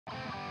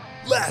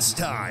Last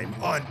time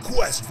on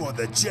Quest for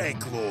the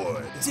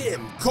JANKLORD,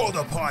 Tim called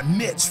upon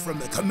Mitch from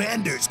the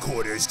commander's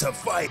quarters to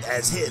fight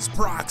as his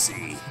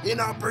proxy, an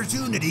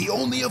opportunity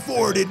only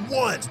afforded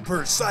once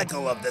per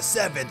cycle of the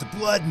 7th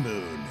blood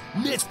moon.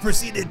 Mitch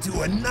proceeded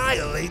to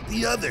annihilate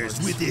the others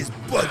with his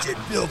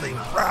budget-building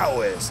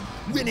prowess,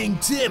 winning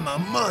Tim a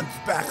month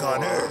back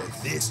on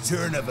Earth. This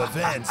turn of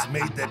events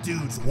made the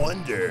dudes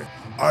wonder,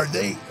 are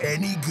they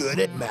any good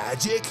at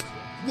magic?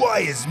 Why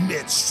is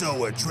Mitch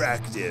so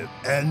attractive?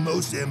 And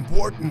most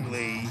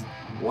importantly,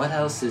 what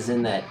else is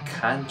in that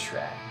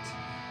contract?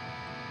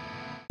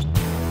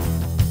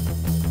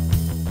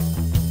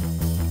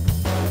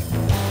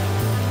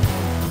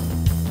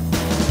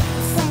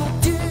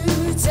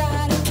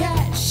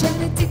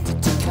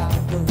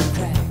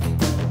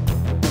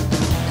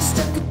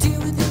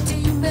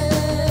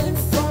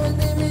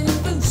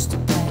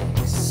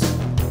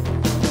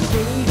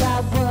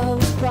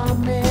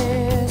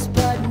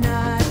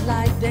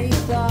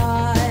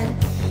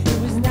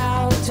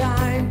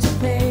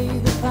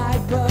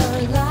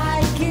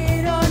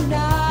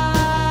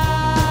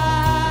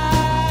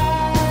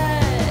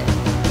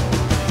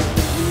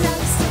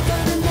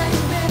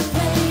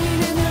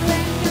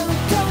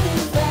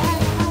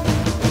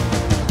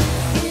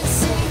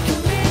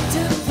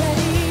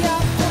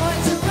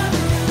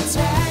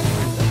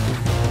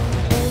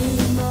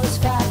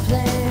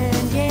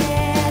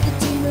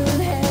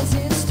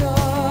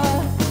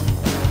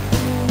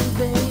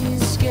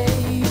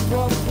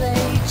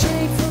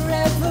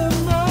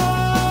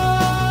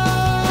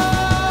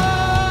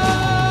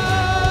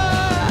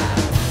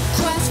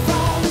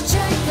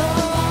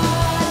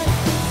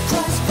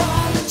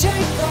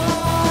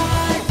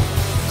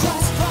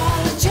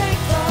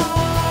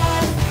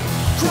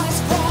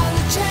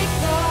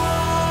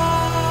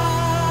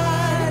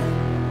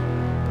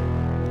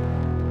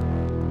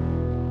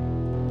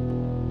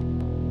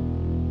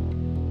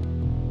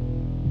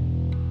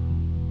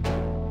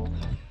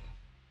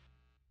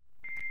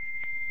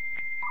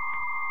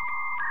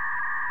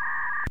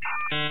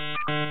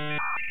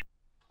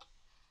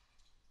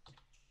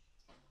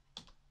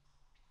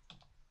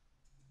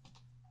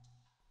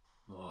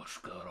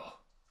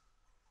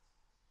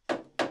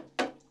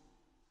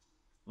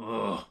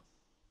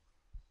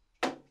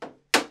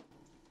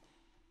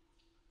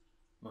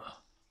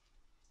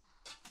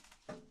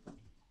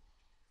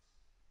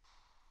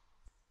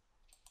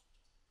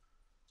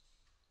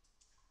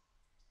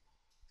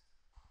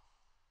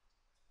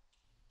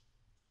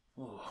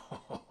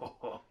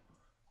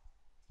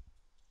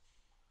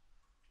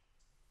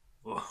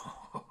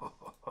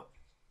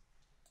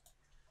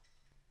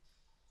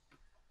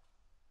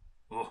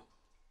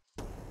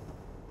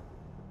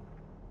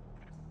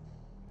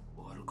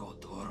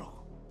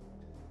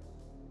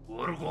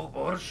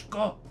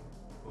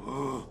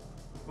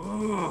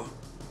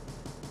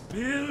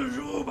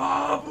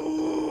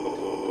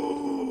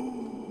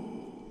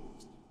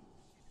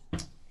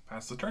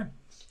 Pass the turn.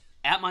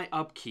 At my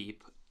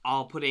upkeep,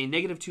 I'll put a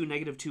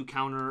 -2/-2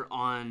 counter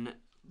on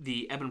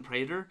the Ebon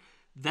Praetor.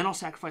 Then I'll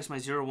sacrifice my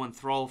 0/1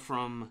 Thrall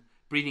from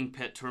Breeding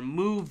Pit to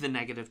remove the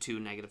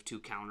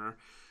 -2/-2 counter.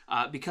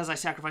 Because I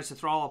sacrificed the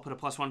Thrall, I'll put a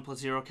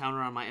 +1/+0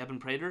 counter on my Ebon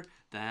Praetor,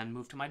 then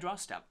move to my draw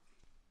step.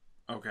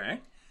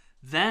 Okay.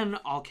 Then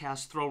I'll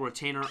cast Throw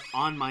Retainer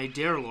on my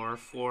Darelore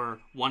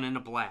for 1 and a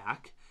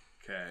black.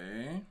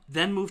 Okay.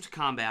 Then move to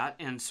combat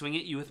and swing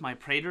at you with my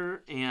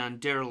Praetor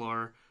and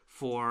Darelore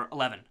for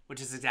 11,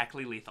 which is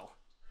exactly lethal.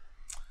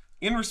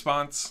 In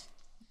response,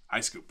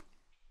 I scoop.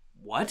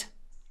 What?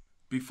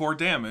 Before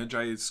damage,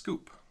 I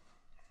scoop.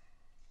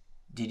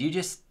 Did you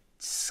just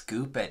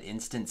scoop at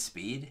instant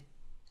speed?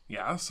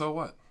 Yeah, so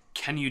what?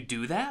 Can you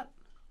do that?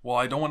 Well,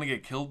 I don't want to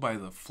get killed by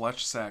the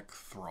flesh sack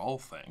thrall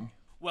thing.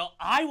 Well,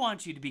 I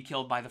want you to be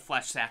killed by the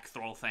flesh sack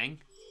Thrall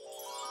thing.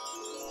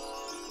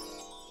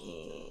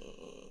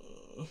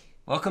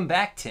 Welcome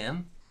back,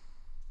 Tim.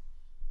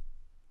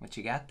 What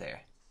you got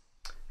there?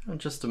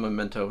 Just a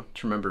memento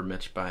to remember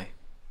Mitch by.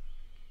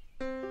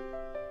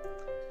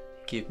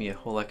 Gave me a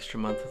whole extra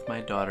month with my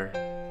daughter.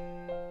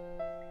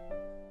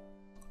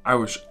 I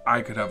wish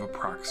I could have a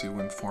proxy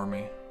win for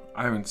me.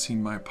 I haven't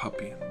seen my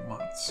puppy in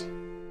months.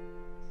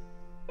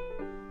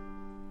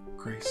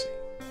 Gracie.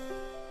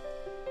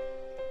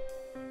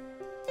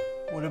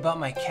 What about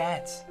my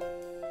cats?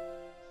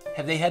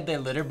 Have they had their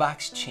litter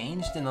box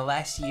changed in the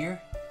last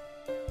year?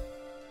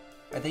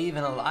 Are they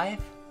even alive?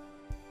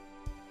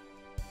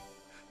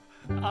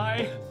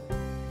 I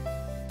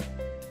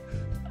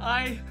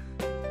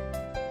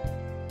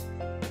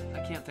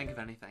can't think of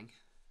anything.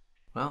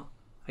 Well,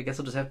 I guess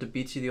I'll just have to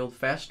beat you the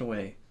old-fashioned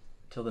way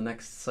until the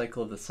next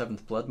cycle of the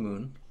 7th blood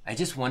moon. I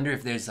just wonder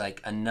if there's like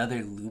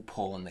another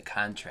loophole in the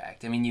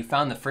contract. I mean, you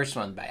found the first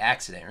one by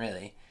accident,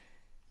 really.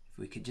 If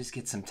we could just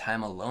get some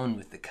time alone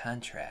with the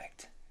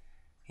contract,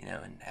 you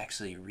know, and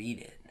actually read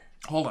it.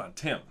 Hold on,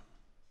 Tim.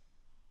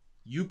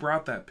 You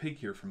brought that pig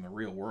here from the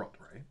real world,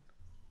 right?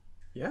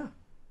 Yeah.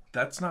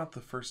 That's not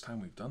the first time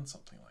we've done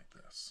something like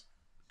this.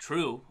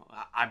 True.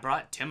 I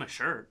brought Tim a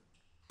shirt.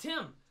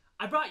 Tim,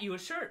 I brought you a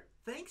shirt.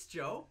 Thanks,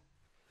 Joe.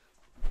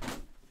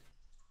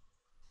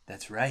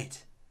 That's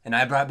right. And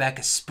I brought back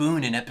a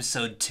spoon in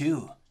episode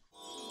 2.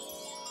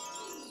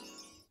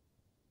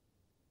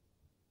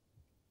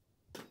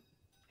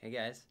 Hey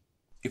guys.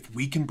 If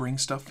we can bring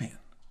stuff in,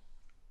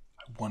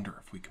 I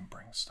wonder if we can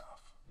bring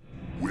stuff.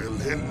 Well,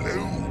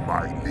 hello,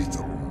 my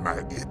little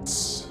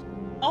maggots.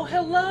 Oh,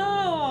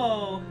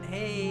 hello!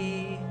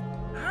 Hey.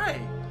 Hi.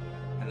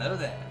 Hello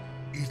there.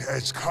 It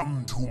has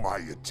come to my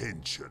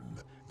attention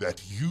that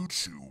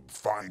YouTube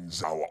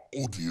finds our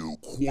audio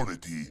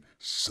quality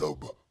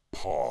subpar.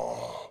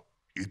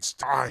 It's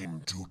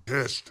time to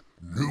test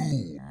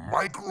new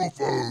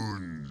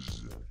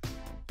microphones.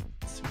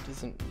 So it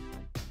doesn't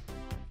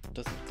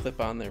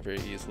clip on there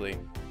very easily.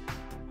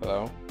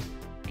 Hello?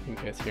 Can you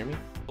guys hear me?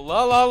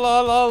 La la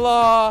la la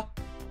la.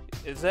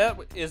 Is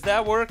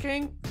that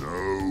working?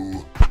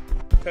 No.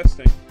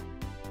 Testing.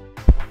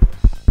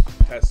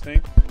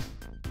 Testing.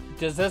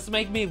 Does this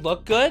make me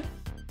look good?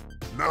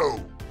 No.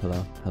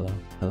 Hello? Hello?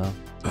 Hello?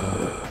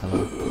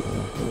 Hello?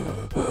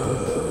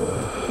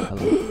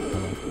 Hello?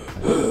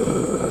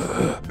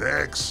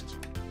 Next.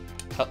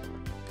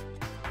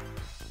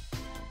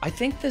 I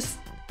think this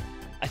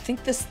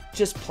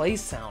just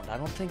plays sound. I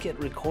don't think it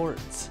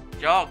records.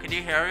 Joe, can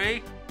you hear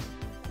me?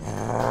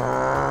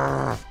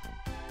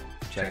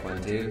 Check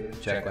 1 2.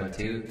 Check 1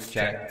 2.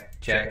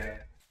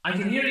 Check. I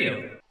can hear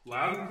you.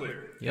 Loud and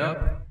clear.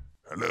 Yup.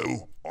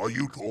 Hello, are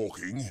you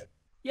talking?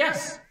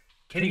 Yes.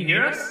 Can you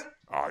hear us?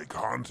 I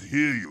can't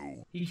hear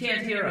you. He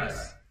can't hear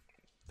us.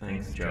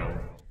 Thanks, Joe.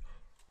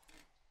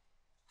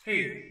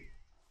 Hey,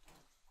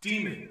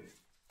 Demon.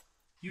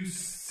 You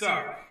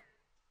suck.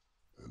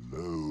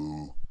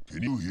 Hello,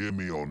 can you hear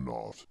me or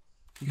not?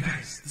 You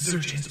guys, this is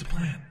our chance to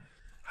plan.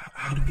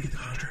 How do we get the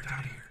contract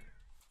out of here?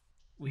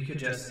 We could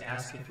just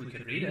ask if we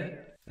could read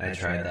it. I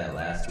tried that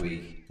last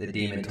week. The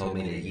demon told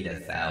me to eat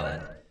a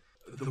salad.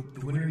 The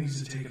winner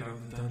needs to take it out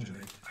of the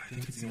dungeon. I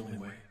think it's the only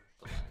way.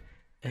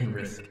 And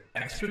risk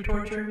extra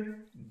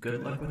torture?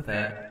 Good luck with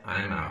that.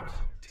 I'm out.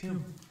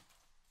 Tim,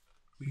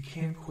 we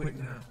can't quit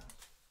now.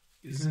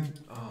 Isn't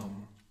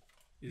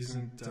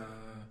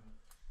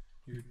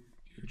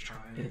your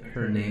child?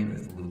 Her name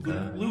is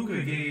Luca. Luca,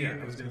 yeah.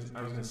 I was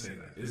gonna say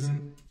that.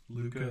 Isn't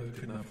Luca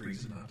good enough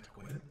reason not to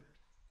quit?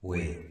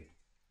 Wait,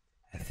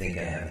 I think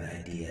I have an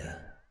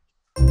idea.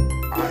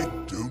 I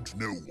don't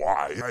know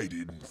why I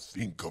didn't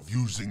think of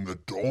using the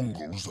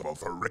dongles of a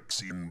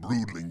Phyrexian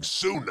broodling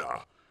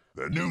sooner.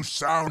 The new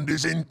sound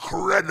is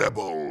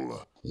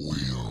incredible.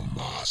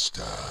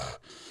 Wheelmaster,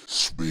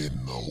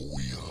 spin the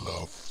wheel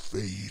of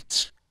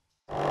fate.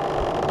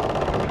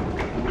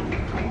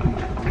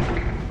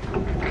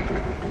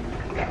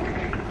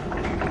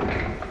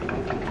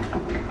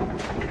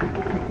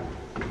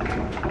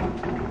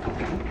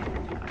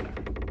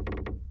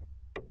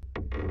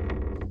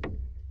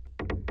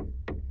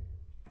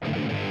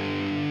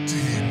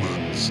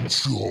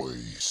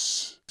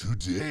 Choice.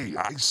 Today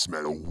I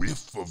smell a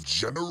whiff of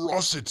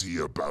generosity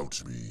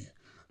about me.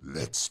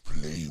 Let's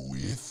play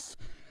with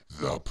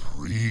the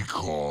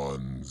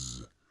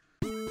precons.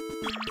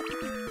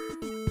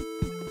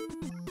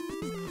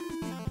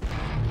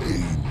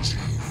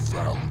 Angie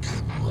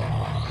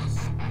Falconrath.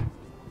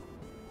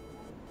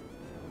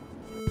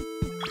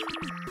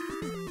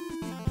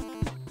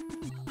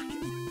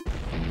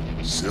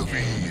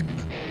 Savine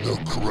the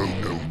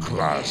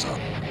Chronoclasm.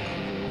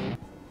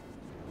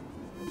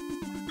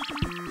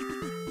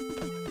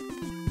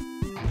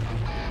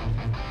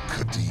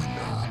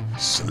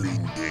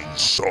 Slinging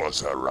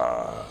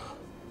Sorcerer.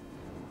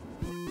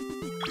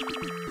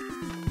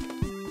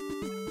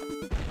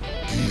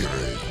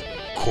 Gareth,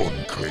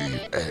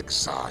 Conclave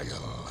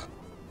Exile.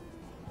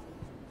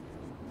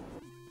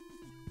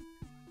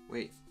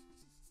 Wait,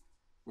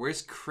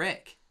 where's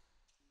Crick?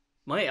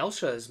 My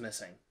Elsha is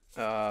missing.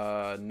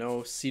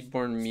 No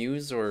Seedborn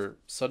Muse or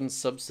Sudden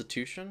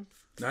Substitution?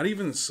 Not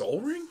even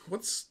Soul Ring?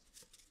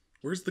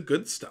 Where's the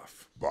good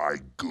stuff? By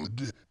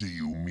good, do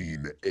you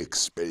mean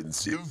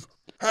expensive?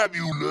 Have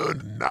you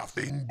learned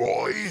nothing,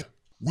 boy?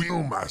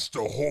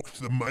 Wheelmaster hawked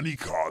the money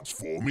cards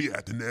for me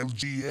at an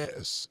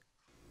LGS.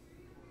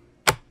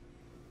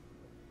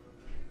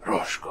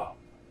 Roshko.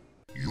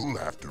 You'll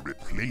have to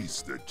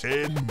replace the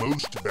 10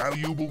 most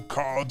valuable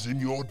cards in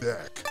your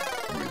deck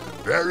with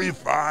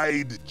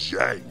verified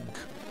jank.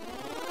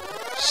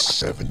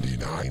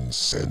 79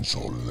 cents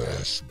or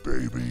less,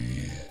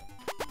 baby.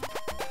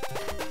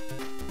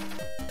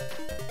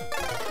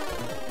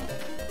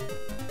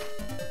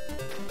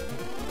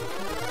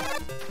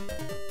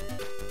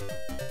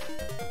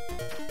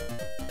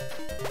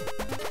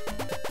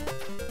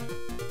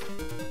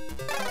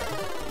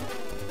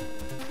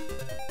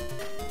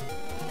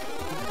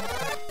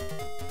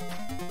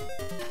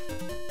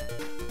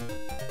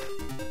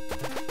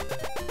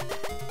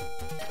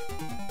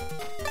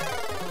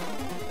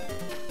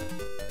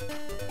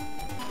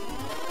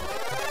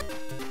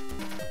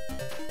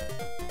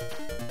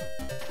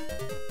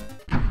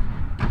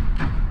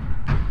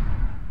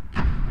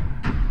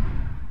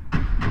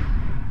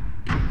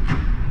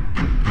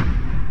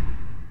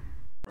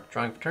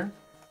 Drawing for turn.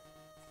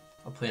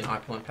 I'll play an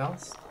Opulent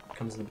Palace.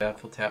 Comes in the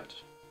battlefield tapped.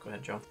 Go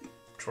ahead, Joe.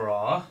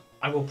 Draw.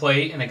 I will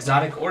play an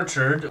Exotic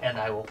Orchard, and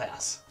I will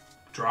pass.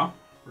 Draw.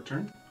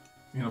 Return.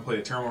 I'm going to play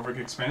a Terramorphic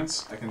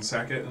Expanse. I can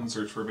sack it and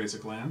search for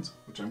basic lands,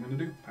 which I'm going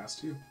to do. Pass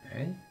to you.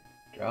 Alright,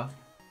 draw.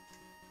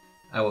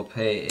 I will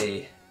play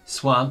a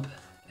swamp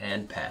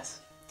and pass.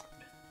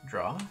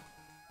 Draw.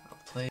 I'll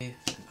play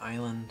an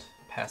island,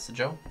 pass to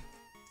Joe.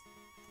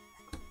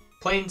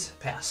 Plains,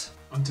 pass.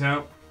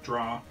 Untap,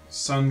 draw,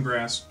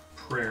 Sungrass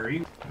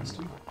Prairie. Pass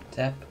to you.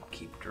 Tap,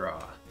 keep,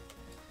 draw.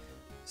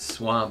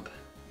 Swamp.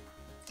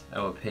 I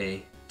will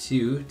pay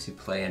 2 to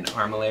play an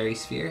Armillary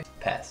Sphere.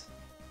 Pass.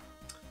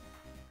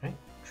 Right,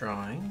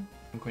 drawing.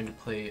 I'm going to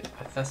play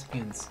a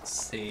Thespian's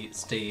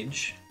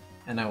Stage,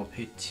 and I will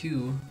pay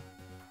 2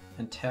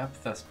 and tap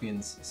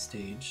Thespian's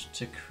Stage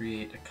to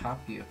create a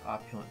copy of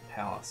Opulent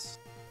Palace.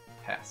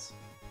 Pass.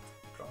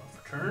 Draw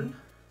for turn.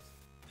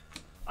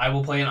 I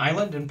will play an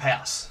island and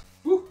pass.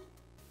 Woo.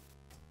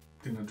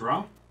 Gonna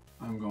draw.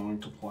 I'm going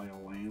to play a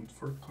land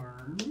for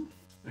turn.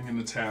 I'm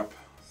gonna tap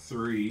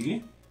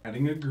 3,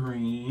 adding a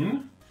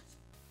green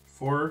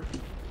for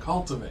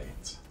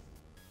Cultivate.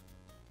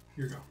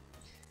 Here you go.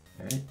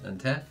 Alright,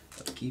 untap,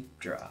 upkeep,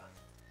 draw.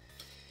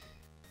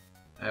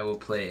 I will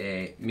play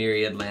a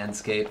Myriad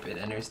Landscape. It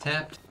enters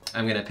tapped.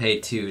 I'm gonna pay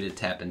 2 to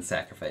tap and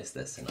sacrifice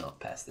this, and I'll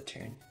pass the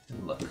turn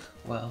and look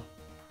well.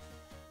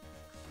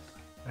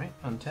 Alright,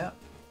 untap.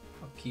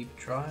 I'll keep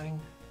drawing.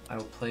 I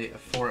will play a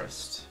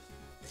forest.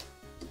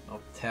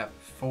 I'll tap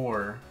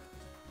 4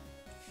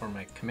 for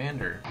my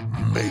commander.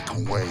 Make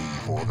way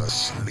for the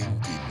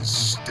slinking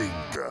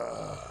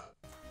stinker.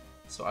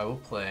 So I will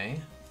play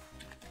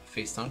a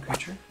face down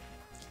creature.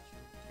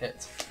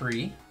 It's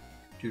free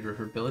due to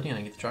her ability, and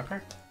I get to draw a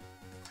card.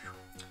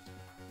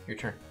 Your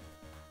turn.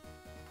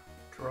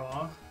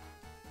 Draw.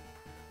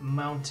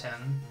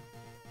 Mountain.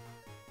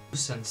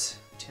 Since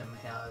Tim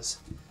has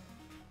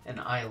an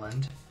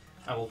island,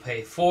 I will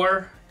pay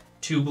 4,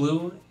 2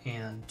 blue,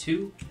 and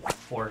 2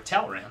 for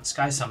Talran,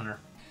 Sky Summoner.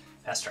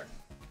 Pass turn.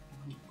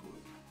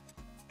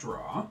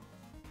 Draw.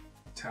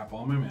 Tap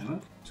all my mana.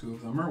 2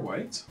 of them are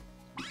white.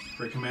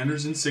 For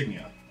Commander's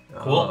Insignia.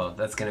 Cool. Oh,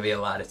 that's gonna be a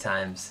lot of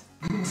times.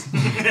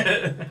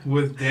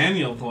 With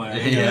Daniel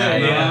playing.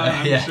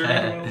 Yeah, I'm sure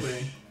it will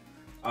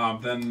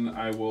be. Then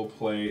I will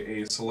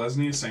play a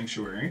Selesnya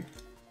Sanctuary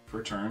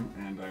for turn,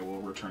 and I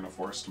will return a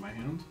forest to my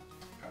hand.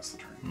 Pass the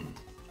turn.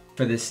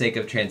 For the sake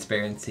of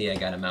transparency, I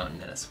got a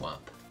mountain and a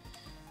swamp.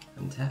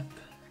 Untap,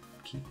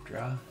 keep,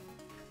 draw,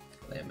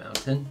 play a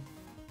mountain,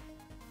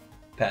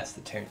 pass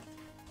the turn.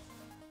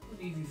 What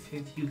do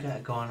you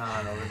got going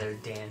on over there,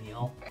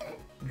 Daniel?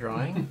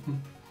 Drawing.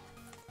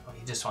 Oh,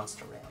 he just wants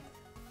to ramp.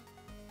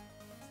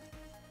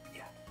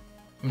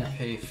 I'm going to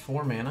pay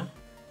 4 mana.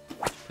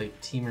 Play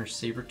Teamer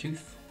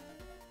Sabertooth.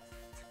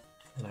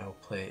 And I will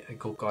play a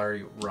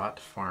Golgari Rot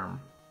Farm.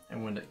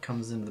 And when it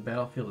comes into the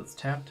battlefield, it's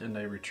tapped, and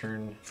I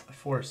return a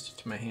forest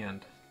to my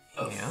hand.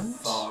 And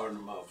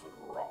Farm of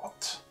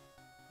Rot.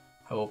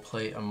 I will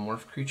play a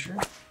Morph creature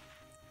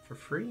for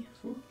free.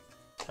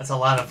 That's a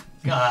lot of.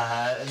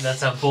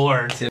 That's a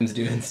board. Tim's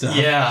doing stuff.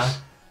 Yeah.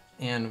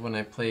 And when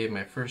I play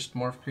my first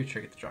Morph creature,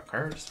 I get to draw a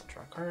card. So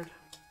draw a card.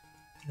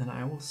 And then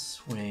I will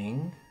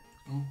swing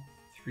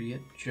 3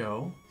 at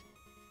Joe.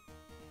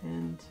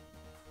 And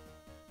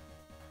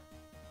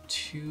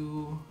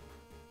 2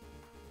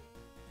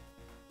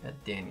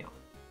 at Daniel.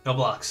 No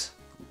blocks.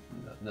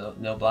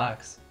 No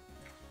blocks.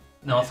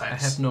 No I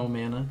effects. have no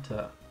mana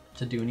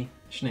to do any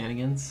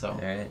shenanigans, so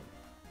Alright.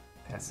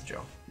 pass to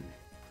Joe.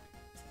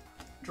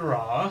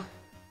 Draw.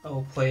 I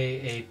will play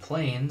a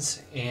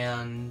Plains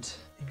and.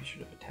 Maybe I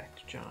should have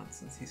attacked John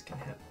since he's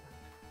gonna have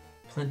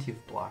plenty of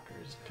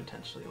blockers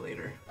potentially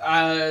later.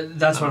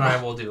 That's what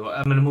I will do.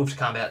 I'm going to move to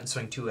combat and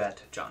swing 2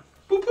 at John.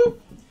 Boop boop.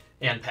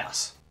 And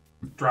pass.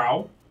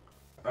 Draw.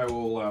 I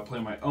will play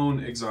my own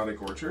Exotic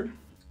Orchard,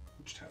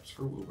 which taps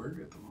for Wilburg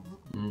at the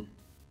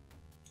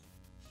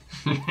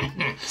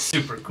moment.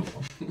 Super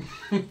cool.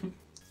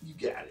 You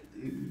got it,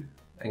 dude.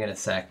 I'm gonna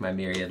sack my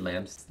Myriad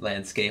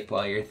Landscape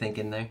while you're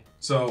thinking there.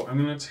 So I'm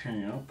gonna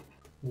tap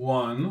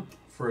 1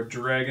 for a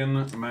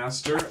Dragon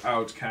Master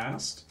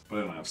Outcast, but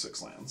I don't have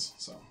 6 lands,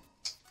 so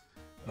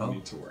no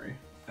need to worry.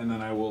 And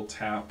then I will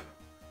tap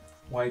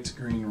white,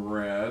 green,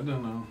 red,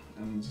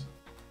 and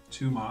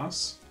 2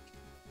 moss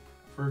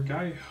for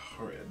Guy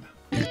Horrid.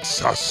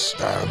 It's a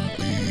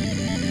stampede.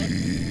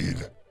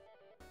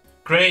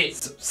 Great.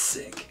 So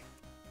sick.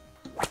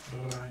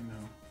 What I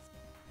know.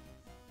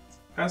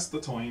 Pass the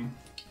toin.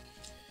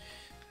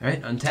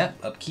 Alright, untap,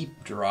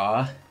 upkeep,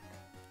 draw.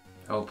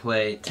 I will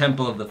play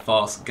Temple of the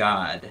False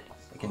God.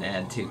 I can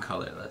add 2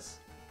 colorless.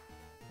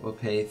 We'll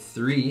pay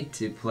 3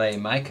 to play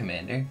my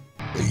commander.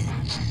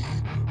 Angie,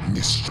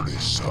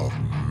 mistress of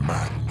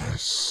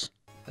madness.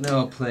 And then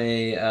I'll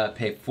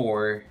pay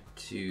 4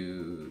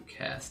 to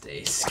cast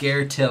a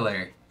Scare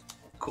Tiller.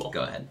 Cool.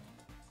 Go ahead.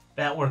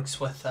 That works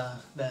with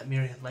that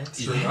Myriad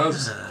Landscape. Sure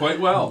does. Quite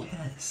well.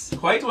 Yes.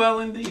 Quite well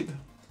indeed.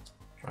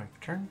 Drawing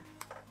for turn.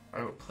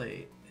 I will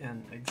play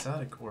an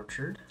Exotic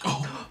Orchard.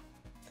 Oh.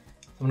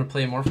 I'm going to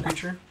play a Morph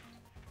creature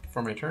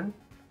for my turn.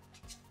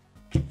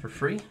 For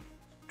free.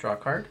 Draw a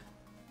card.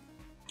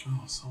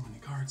 Oh, so many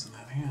cards in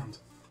that hand.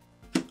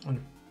 I'm going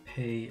to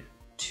pay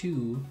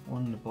 2,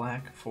 1 in the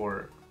black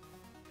for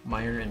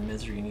Mire and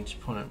Misery, and each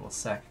opponent will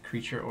sack a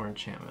creature or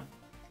enchantment.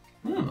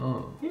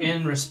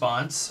 In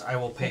response, I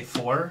will pay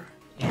 4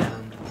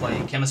 and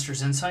play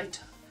Chemister's Insight.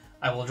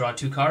 I will draw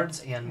 2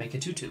 cards and make a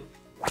 2/2.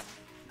 Nice.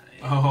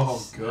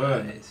 Oh,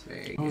 good. Nice,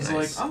 very I was good.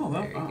 like, oh,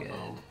 that. Very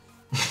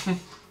Uh-oh.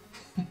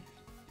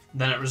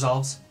 Then it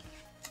resolves.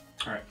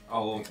 All right,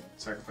 I'll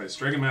sacrifice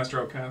Dragon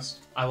Master Outcast.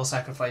 I will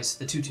sacrifice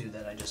the 2/2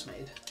 that I just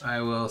made. I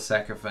will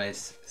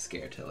sacrifice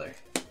Scare Tiller.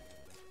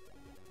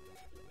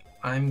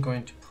 I'm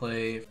going to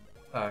play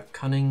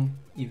Cunning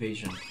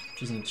Evasion,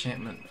 which is an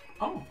enchantment.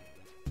 Oh.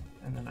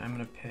 And then I'm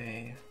going to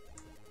pay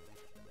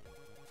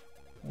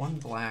 1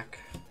 black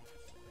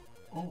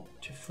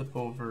to flip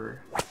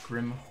over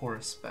Grim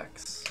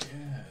Horospex.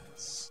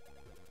 Yes.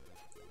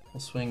 We'll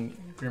swing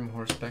Grim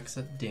Horospex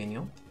at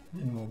Daniel,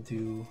 and we'll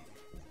do...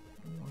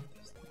 what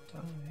is the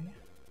die?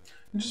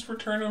 Just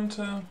return them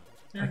to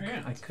your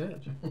hand. I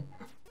could. It's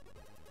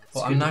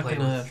Well, good I'm to not play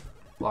going to with.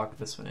 block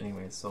this one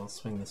anyway, so I'll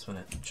swing this one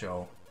at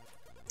Joe.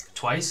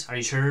 Twice? Are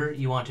you sure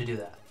you want to do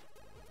that?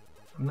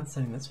 I'm not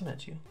sending this one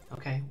at you.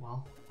 Okay,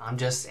 well, I'm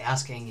just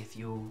asking if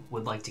you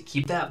would like to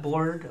keep that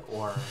board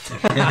or...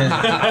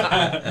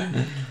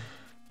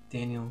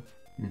 Daniel.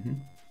 Mm-hmm.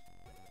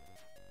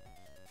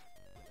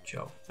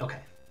 Joe. Okay.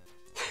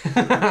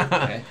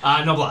 Okay.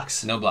 No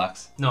blocks. No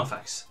blocks. No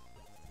effects.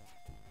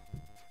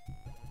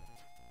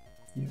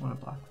 You want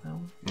to block that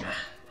one?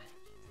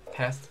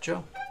 Pass to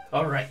Joe.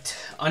 All right.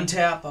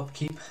 Untap,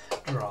 upkeep,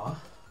 draw.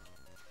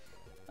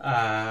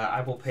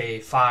 I will pay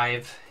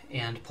 5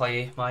 and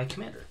play my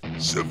commander.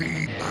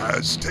 Sabine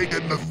has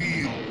taken the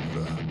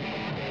field.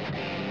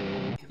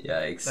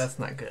 Yikes. That's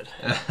not good.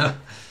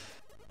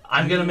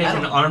 I'm going to make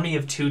an army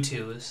of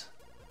 2/2s.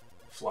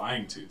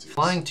 Flying 2/2s.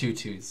 Flying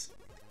 2/2s.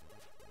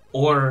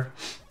 Or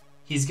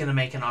he's going to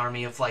make an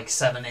army of like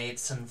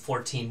 7/8s and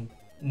 14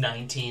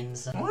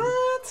 19s and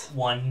What?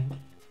 1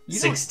 You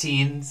don't-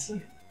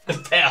 16s.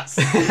 Pass.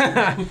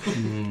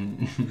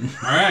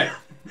 All right.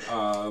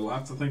 We'll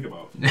have to think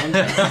about.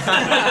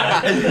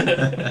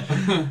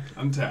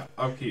 Untap.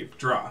 Upkeep.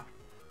 Draw.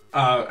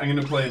 I'm going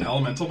to play an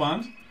Elemental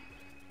Bond.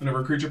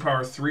 Whenever creature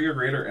power 3 or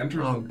greater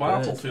enters Oh, the good.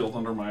 battlefield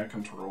under my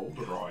control,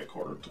 draw a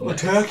card. To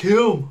Attack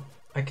him.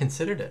 I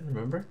considered it,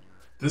 remember?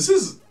 This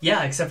is.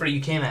 Yeah, except for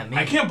you came at me.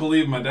 I can't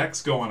believe my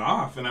deck's going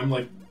off, and I'm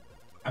like,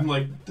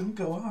 don't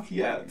go off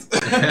yet.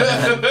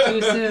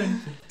 Too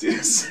soon. Too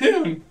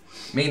soon.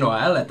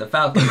 Meanwhile, at the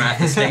Falcon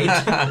Wrath Estate.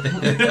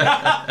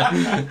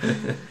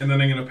 And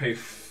then I'm going to pay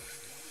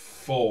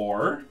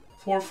 4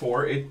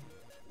 for a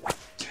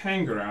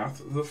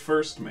Tangrath, the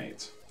first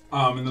mate.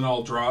 And then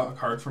I'll draw a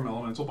card from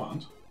Elemental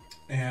Bond.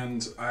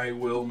 And I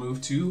will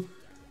move to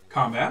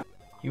combat.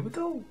 Here we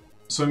go.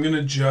 So I'm going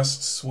to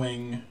just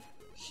swing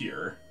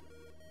here.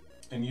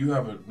 And you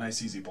have a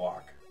nice easy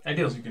block. I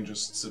do. So you can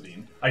just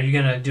Sabine. Are you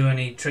going to do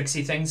any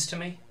tricksy things to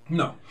me?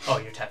 No. Oh,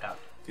 you're tapped out.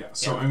 Yeah,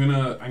 so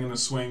Yeah. I'm gonna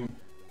swing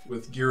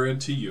with Girid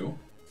to you.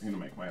 I'm gonna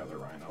make my other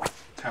Rhino.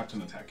 Tapped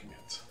and attacking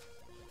it.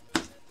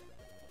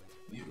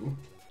 You.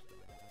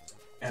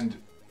 And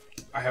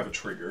I have a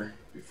trigger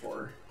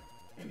before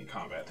any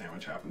combat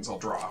damage happens. I'll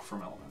draw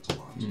from Elemental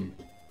Bond.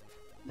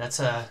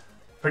 That's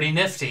pretty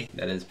nifty.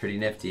 That is pretty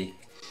nifty.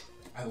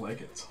 I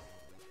like it.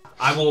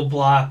 I will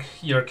block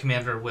your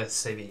commander with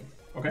Sabine.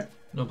 Okay.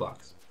 No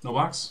blocks. No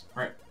blocks?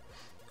 Alright.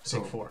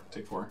 Take 4.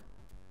 Take 4.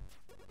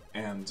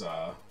 And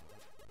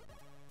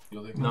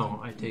you'll take No, nothing?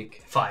 I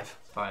take 5.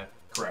 5.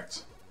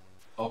 Correct.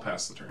 I'll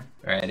pass the turn.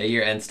 Alright, at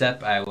your end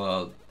step, I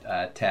will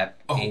tap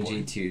Oh,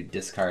 Angie boy. to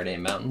discard a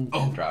mountain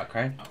Oh. and draw a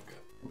card. Oh,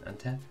 good.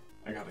 Untap.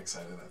 I got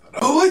excited. I thought,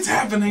 oh, it's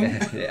happening!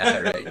 Yeah,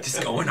 right.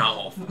 Just going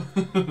off.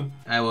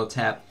 I will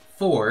tap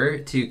 4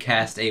 to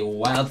cast a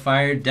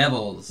Wildfire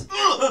Devils.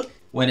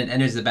 When it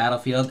enters the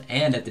battlefield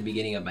and at the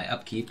beginning of my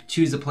upkeep,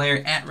 choose a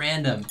player at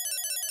random.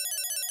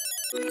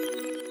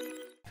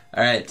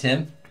 Alright,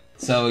 Tim.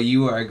 So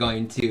you are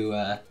going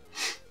to,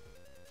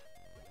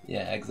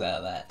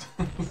 exile that.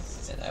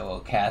 And I will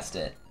cast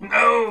it. No!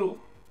 I'll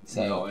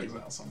So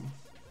exile someone.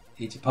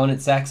 each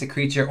opponent sacks a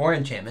creature or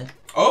enchantment.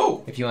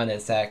 Oh! If you want to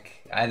sack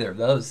either of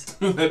those.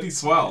 That'd be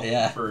swell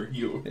Yeah. for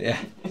you. Yeah.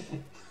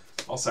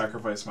 I'll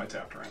sacrifice my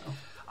tapped Rhino.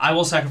 I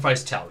will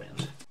sacrifice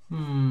Talrand.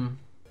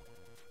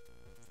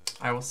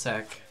 I will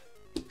sack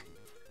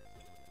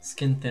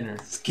Skin Thinner.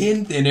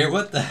 Skin thinner,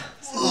 what the?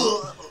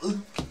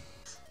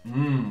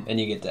 Mm. And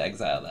you get to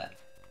exile that.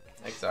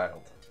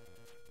 Exiled.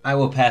 I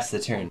will pass the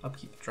turn.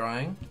 Upkeep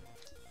drawing.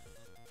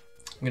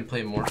 I'm going to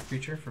play a Morph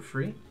creature for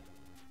free.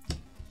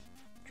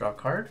 Draw a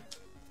card.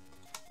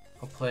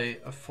 I'll play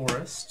a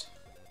Forest.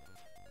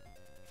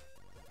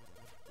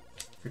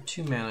 For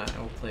 2 mana, I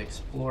will play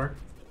Explore.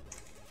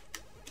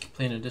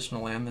 Play an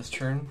additional land this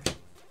turn.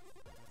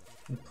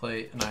 And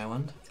play an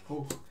Island.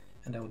 Oh,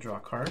 And I will draw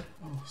a card.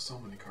 oh, so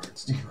many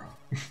cards to draw.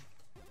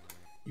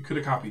 You could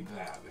have copied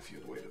that if you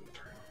had waited a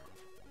turn.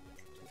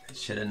 I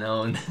should have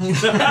known. I'm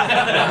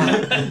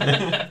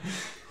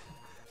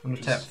going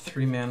to tap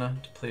 3 mana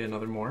to play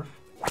another Morph.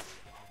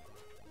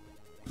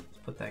 Let's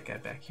put that guy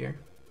back here.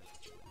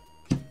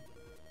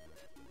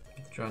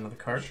 Draw another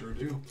card. Sure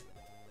do.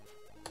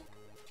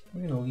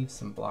 I'm gonna leave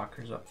some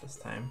blockers up this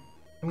time.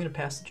 I'm gonna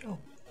pass to Joe.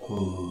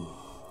 Ooh.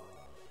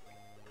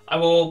 I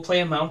will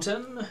play a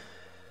mountain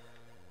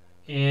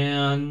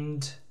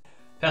and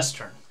pass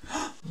turn.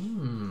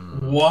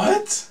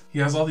 What? He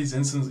has all these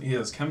instances. He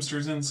has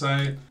Chemster's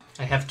Insight.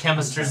 I have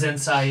Chemist's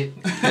Insight.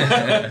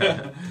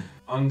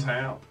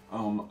 Untap.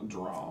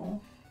 Draw.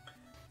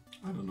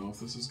 I don't know if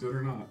this is good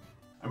or not.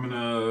 I'm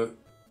gonna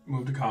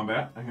move to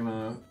combat. I'm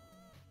gonna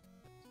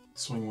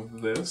swing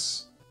with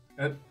this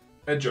at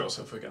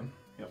Joseph again.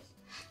 Yep.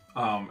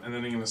 And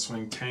then I'm gonna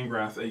swing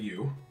Tangrath at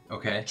you.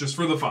 Okay. Just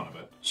for the fun of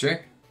it. Sure.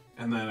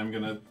 And then I'm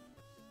gonna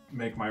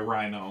make my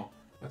Rhino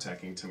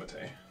attacking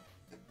Timotei.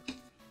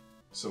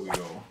 So we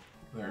go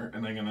there,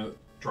 and I'm gonna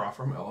draw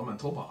from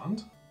Elemental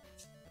Bond,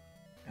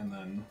 and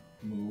then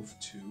move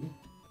to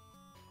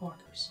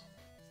blockers.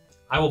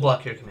 I will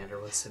block your commander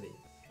with Sabine.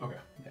 Okay.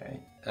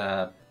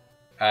 Alright.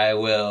 I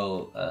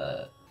will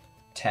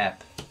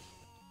tap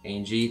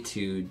Angie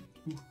to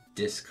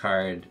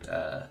discard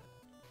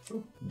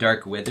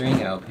Dark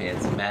Withering. I will pay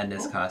its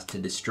madness cost to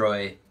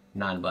destroy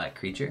non-black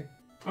creature.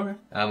 Okay.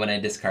 When I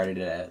discarded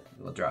it,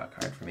 I will draw a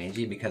card from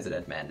Angie. Because it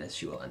had madness,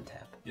 she will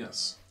untap.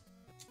 Yes.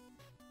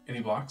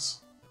 Any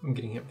blocks? I'm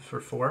getting hit for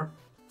 4.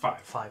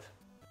 5. 5.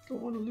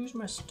 Don't want to lose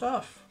my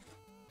stuff.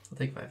 I'll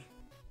take 5.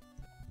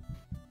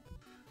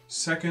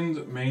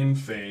 Second main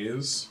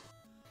phase,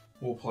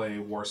 we'll play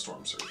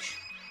Warstorm Surge.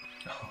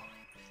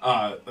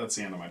 That's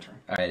the end of my turn.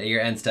 Alright, at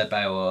your end step,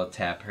 I will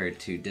tap her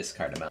to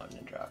discard a mountain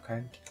and draw a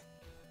card.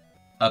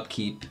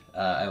 Upkeep,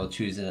 I will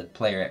choose a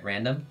player at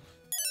random.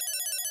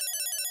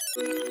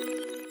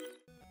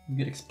 You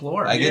get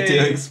explore. I get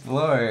to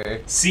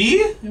explore. See?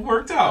 It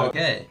worked out.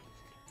 Okay.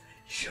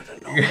 Should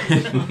have known.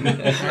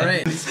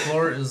 Alright,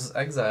 explore is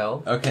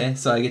exiled. Okay,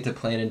 so I get to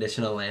play an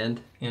additional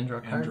land. And draw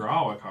a And card.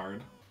 draw a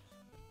card.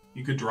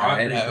 You could draw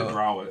it, or you could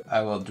draw it.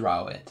 I will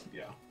draw it.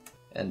 Yeah.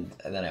 And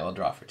then I will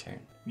draw for turn.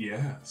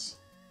 Yes.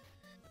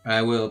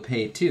 I will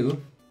pay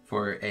 2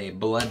 for a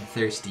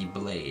Bloodthirsty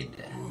Blade.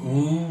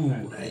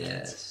 Ooh.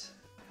 Yes.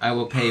 I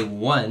will pay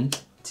 1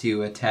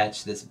 to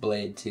attach this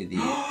blade to the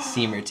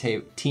Teamer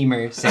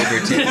Sabertooth.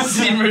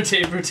 Seamer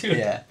Sabertooth.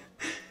 Yeah.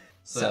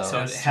 So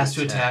it has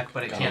to attack,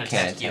 but it can't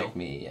attack you.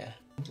 me, yeah.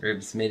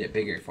 Herbs made it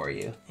bigger for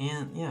you.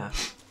 And yeah.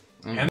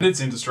 And it's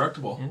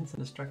indestructible. And it's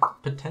indestructible.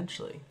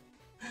 Potentially.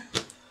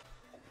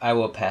 I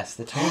will pass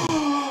the turn.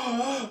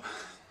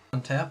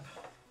 Untap.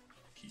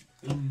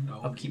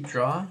 Upkeep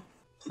draw.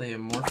 Play a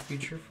morph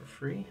creature for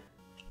free.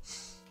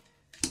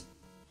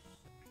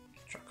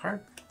 Draw a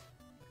card.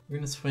 We're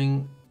gonna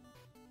swing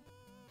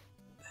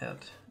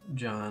at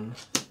John.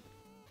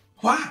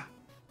 Wah!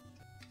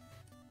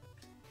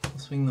 I'll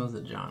swing those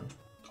at John.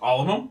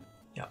 All of them?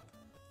 Yep.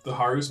 The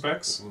Haru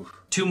specs?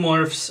 2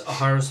 morphs, a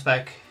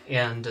Haruspec,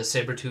 and a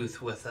Sabertooth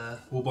with a...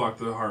 We'll block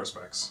the Haru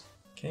specs.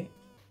 Okay.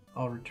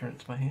 I'll return it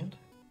to my hand.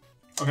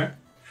 Okay.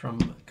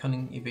 From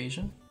Cunning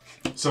Evasion.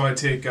 So I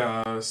take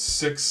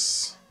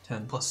 6,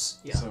 10. Plus,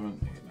 7,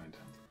 8,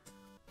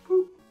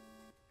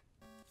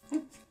 9,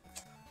 10.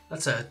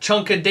 That's a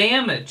chunk of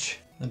damage.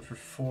 Then for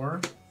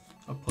 4,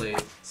 I'll play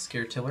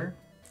Scare Tiller.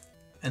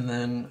 And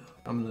then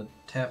I'm going to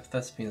tap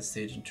Thespian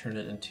Stage and turn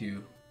it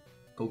into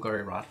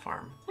Golgari Rot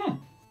Farm.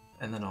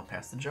 And then I'll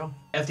pass to Joe.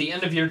 At the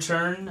end of your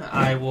turn,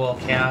 I will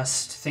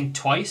cast Think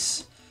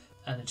Twice,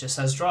 and it just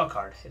says draw a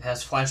card. It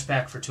has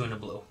flashback for 2 and a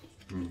blue.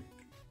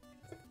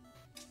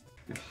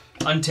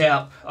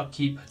 Untap,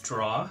 upkeep,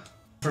 draw.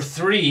 For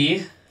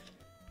 3,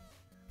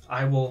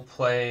 I will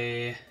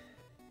play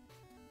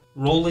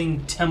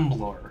Rolling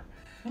Temblor,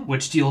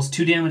 which deals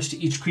 2 damage to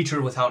each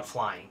creature without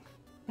flying.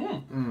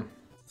 It's going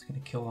to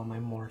kill all my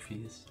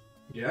Morphees.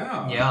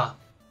 Yeah. Yeah,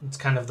 that's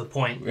kind of the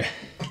point.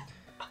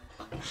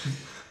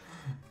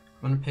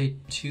 I'm going to pay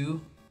 2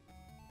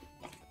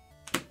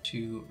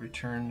 to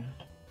return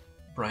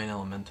Brine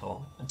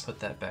Elemental and put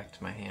that back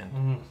to my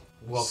hand.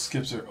 Well,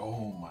 skips are.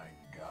 Oh my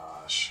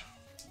gosh.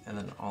 And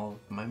then all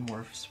of my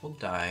morphs will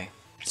die.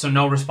 So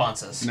no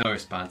responses. No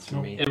response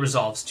from me. It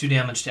resolves 2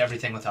 damage to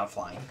everything without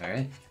flying.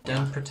 Alright.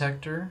 Den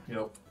Protector,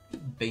 Yep.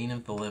 Bane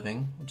of the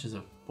Living, which is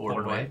a board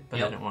Board wipe, wipe, but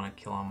yep. I didn't want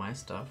to kill all my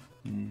stuff.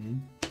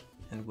 And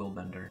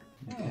Willbender.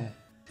 Okay.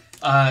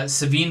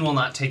 Sabine will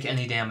not take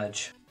any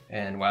damage.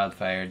 And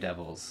Wildfire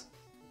Devils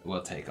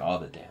will take all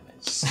the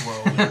damage.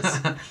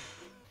 Slowly.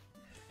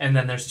 And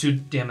then there's 2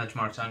 damage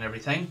marked on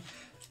everything,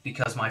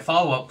 because my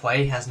follow-up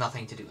play has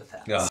nothing to do with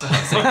that. Oh.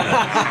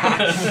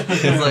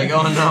 It's like,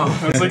 oh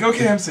no. It's like,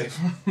 okay, I'm safe.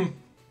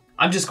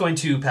 I'm just going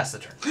to pass the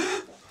turn.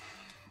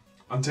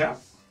 Untap.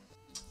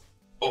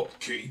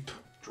 Upkeep.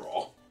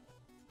 Draw.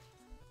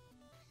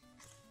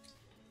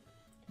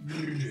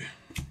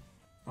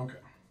 Okay.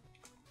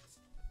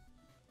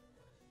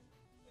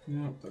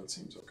 Yep, that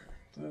seems okay.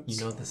 That's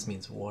You know this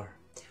means war.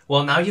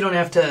 Well, now you don't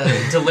have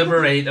to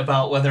deliberate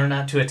about whether or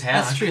not to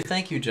attack. That's true.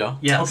 Thank you, Joe.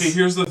 Yes. Okay,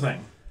 here's the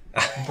thing.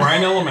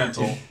 Brine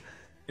Elemental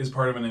is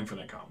part of an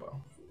infinite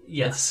combo.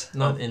 Yes.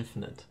 Not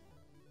infinite.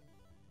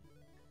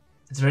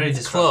 It's very It's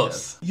disruptive.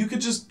 close. You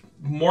could just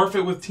morph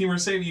it with Teamer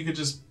Save. You could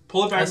just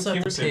pull it back with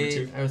Teamer Save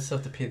too. I would still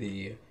have to pay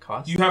the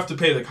cost. You have to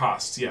pay the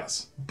costs,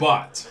 yes.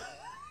 But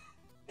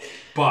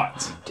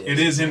it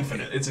is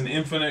infinite. It's an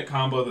infinite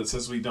combo that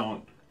says we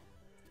don't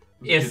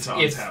get to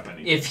untap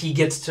anything.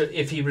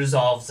 If he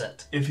resolves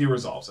it. If he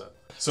resolves it.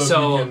 So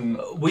So if you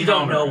can we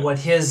don't know counter it. what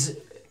his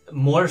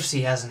morphs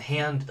he has in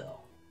hand though.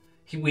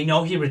 We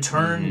know he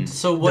returned.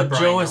 So what the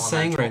Joe Brine is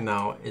saying Elemental. right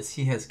now is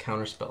he has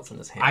counter spells in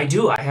his hand. I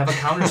do. I have a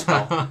counter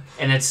spell,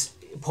 and it's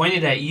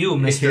pointed at you,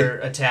 Mister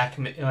Attack.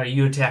 Or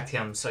you attacked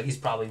him, so he's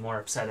probably more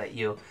upset at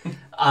you.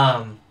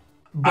 But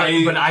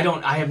I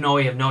don't. I have no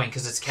way of knowing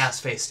because it's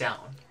cast face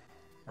down.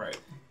 Right.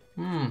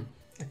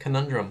 A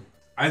conundrum.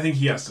 I think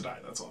he has to die.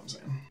 That's all I'm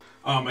saying.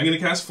 I'm going to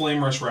cast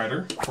Flame Rush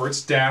Rider for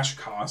its dash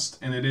cost,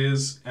 and it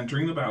is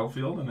entering the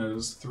battlefield, and it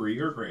is 3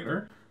 or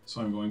greater. So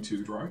I'm going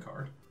to draw a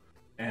card.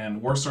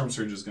 And Warstorm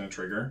Surge is going to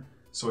trigger,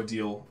 so I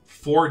deal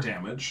 4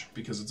 damage,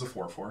 because it's a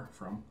 4/4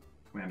 from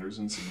Commander's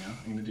Insignia.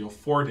 I'm going to deal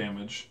 4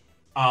 damage.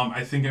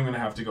 I think I'm going to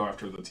have to go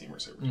after the Teamer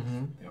Saber.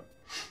 Yep.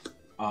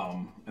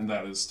 And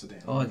that is to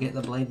Dan. Oh, I'll get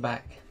the blade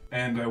back.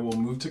 And I will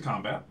move to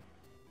combat.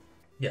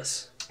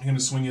 Yes. I'm going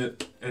to swing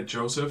it at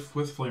Joseph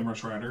with Flame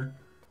Rush Rider.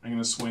 I'm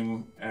going to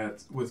swing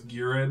with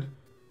Girid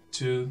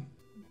to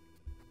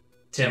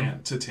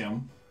Tim.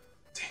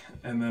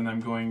 And then I'm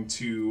going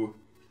to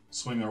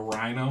swing a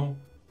Rhino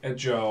at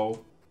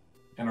Joe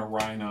and a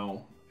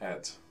Rhino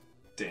at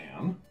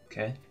Dan.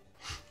 Okay.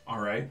 All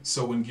right.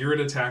 So when Girid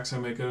attacks,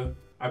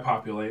 I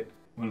populate.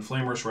 When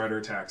Flame Rush Rider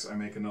attacks, I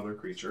make another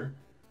creature.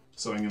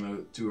 So I'm going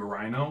to do a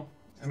Rhino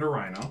and a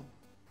Rhino.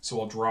 So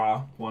I'll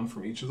draw 1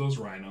 from each of those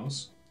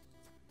Rhinos.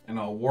 And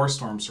I'll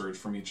Warstorm Surge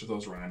from each of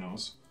those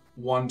Rhinos.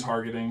 1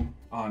 targeting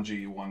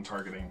Anji, 1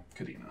 targeting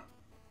Kadena.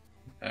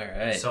 All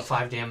right. So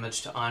 5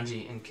 damage to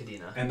Anji and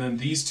Kadena. And then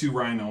these 2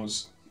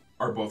 Rhinos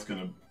are both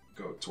going to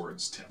go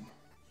towards Tim.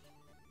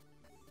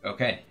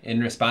 Okay. In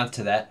response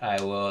to that,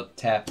 I will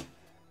tap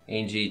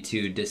Angie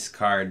to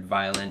discard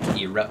Violent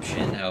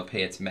Eruption. I will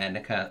pay its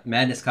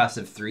madness cost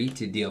of 3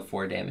 to deal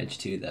 4 damage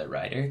to the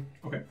rider.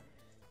 Okay.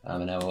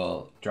 And I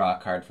will draw a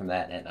card from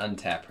that and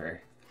untap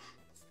her.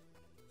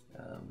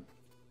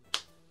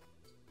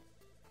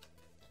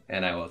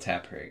 And I will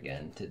tap her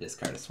again to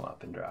discard a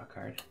swamp and draw a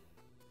card.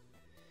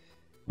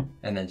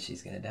 And then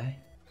she's gonna die.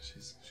 She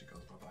goes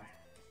bye-bye.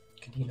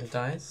 Kadena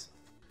dies.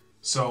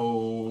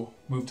 So,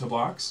 move to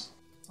blocks.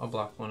 I'll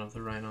block one of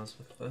the rhinos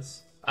with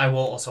this. I will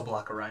also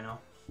block a Rhino.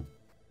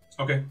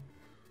 Okay.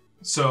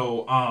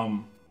 So,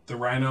 the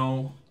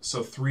Rhino,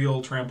 so 3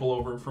 will trample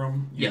over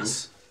from you.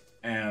 Yes.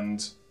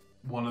 And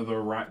one of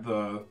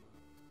the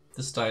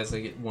This dies,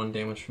 I get 1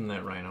 damage from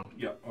that rhino.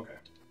 Yep, okay.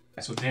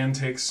 So Dan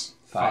takes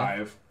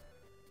 5.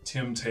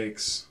 Tim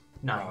takes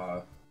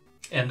 9.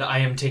 And I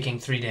am taking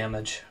 3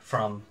 damage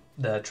from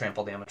the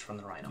trample damage from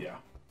the Rhino. Yeah.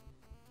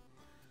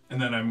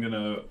 And then I'm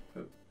gonna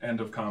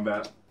end of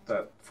combat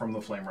that from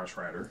the Flame Rush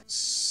Rider.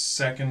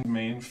 Second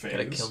main phase.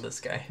 Gotta kill this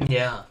guy.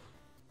 Yeah.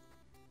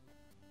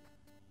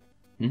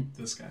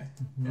 This guy.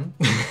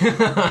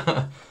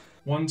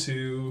 1,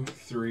 2,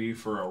 3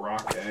 for a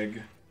rock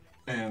egg,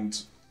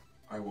 and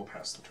I will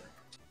pass the turn.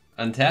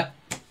 Untap,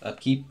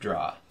 upkeep,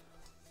 draw.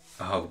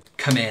 Oh,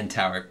 command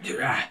tower.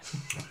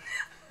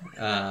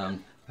 How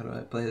do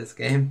I play this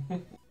game?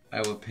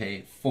 I will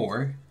pay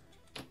 4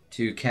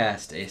 to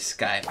cast a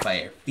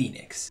Skyfire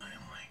Phoenix. I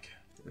like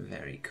it.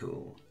 Very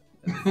cool.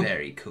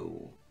 Very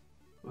cool.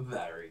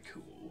 Very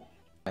cool.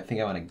 I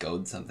think I want to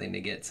goad something to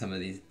get some of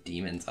these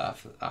demons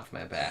off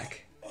my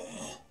back.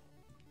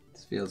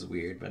 This feels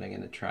weird, but I'm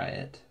going to try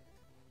it.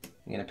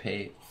 I'm going to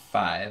pay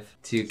 5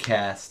 to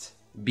cast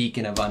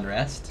Beacon of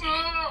Unrest.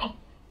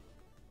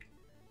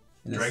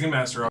 Dragon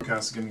Master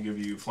Outcast is going to give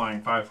you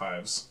flying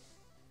 5/5s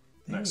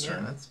next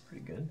turn. That's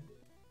pretty good.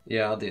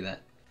 Yeah, I'll do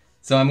that.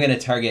 So I'm going to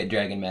target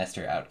Dragon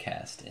Master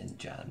Outcast in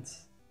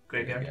John's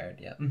Graveyard.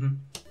 Yep. Mm-hmm.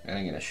 And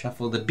I'm going to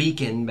shuffle the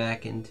beacon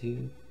back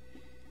into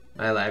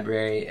my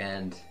library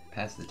and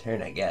pass the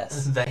turn, I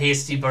guess. The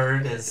hasty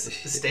bird is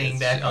staying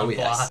back on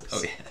blocks.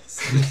 Oh,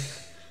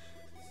 yes.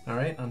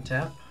 Alright,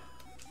 untap.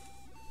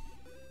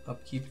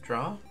 Upkeep,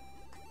 draw.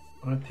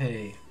 I'm gonna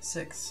pay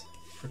 6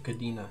 for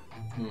Kadena.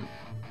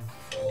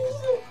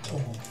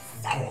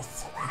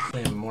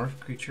 Play a morph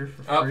creature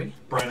for free.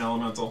 Brine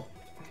Elemental.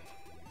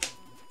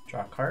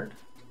 Draw a card.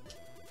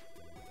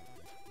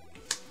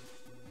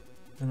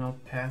 Then I'll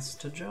pass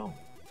to Joe.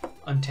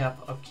 Untap,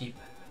 upkeep,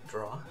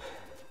 draw.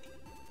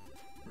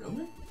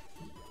 Really?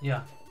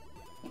 Yeah.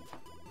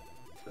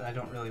 But I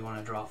don't really want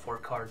to draw 4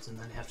 cards and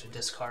then have to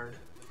discard.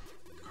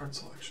 Card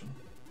selection.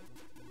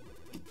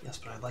 Yes,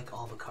 but I like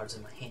all the cards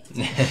in my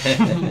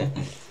hand.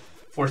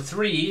 For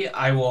 3,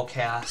 I will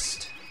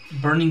cast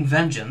Burning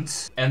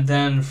Vengeance, and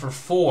then for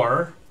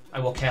 4, I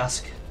will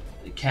cast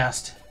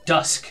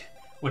Dusk,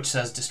 which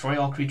says destroy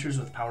all creatures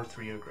with power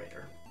 3 or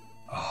greater.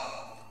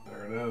 Oh,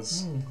 there it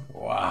is.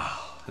 Wow.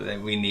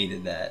 We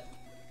needed that.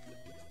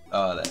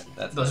 Oh,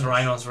 that's Those nice.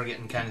 rhinos were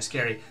getting kind of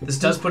scary. This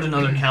does put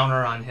another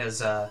counter on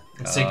his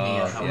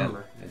insignia,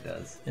 however. Yeah, it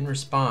does. In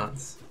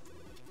response,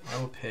 I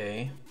will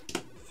pay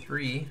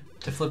 3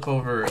 to flip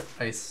over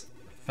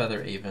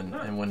Feather Aven,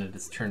 and when it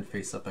is turned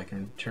face up, I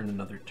can return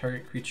another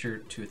target creature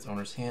to its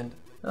owner's hand.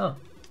 Oh,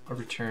 I'll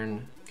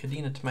return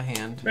Kadena to my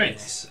hand. Very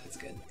nice. that's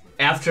good.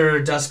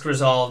 After Dusk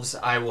resolves,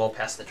 I will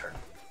pass the turn.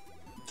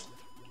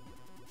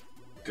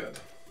 Good.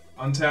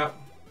 Untap.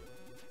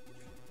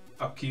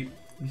 Upkeep.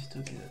 You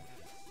still get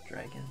a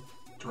dragon.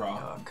 Draw.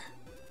 Dog.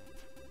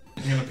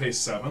 I'm gonna pay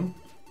 7.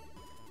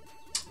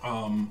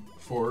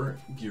 For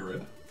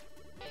Girid.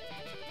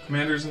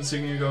 Commander's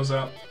Insignia goes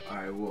up.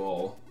 I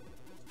will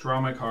draw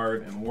my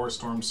card and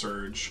Warstorm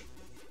Surge.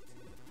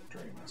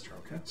 Dragon Master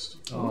Outcast.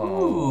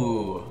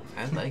 Ooh,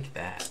 I like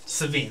that.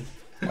 Sabine.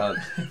 Oh,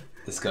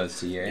 this goes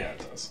to your... Yeah,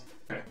 it does.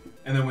 Okay.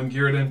 And then when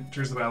Girid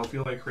enters the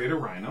battlefield, I create a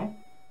Rhino,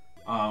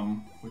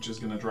 which is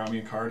going to draw me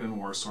a card in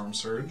Warstorm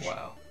Surge.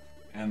 Wow.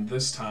 And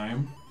this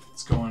time,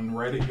 it's going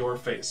right at your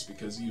face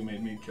because you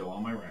made me kill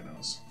all my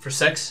Rhinos. For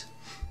 6?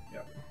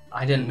 Yep.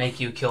 I didn't make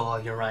you kill all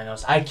your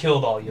rhinos. I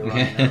killed all your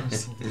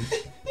rhinos.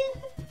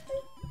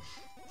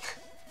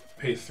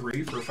 Pay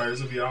 3 for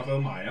Fires of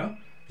Yava Maya.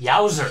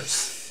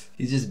 Yowzers.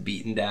 He's just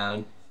beaten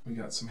down. We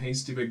got some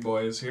hasty big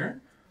boys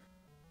here.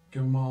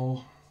 Give them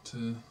all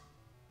to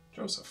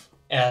Joseph.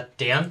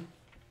 Dan?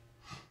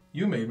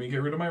 You made me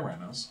get rid of my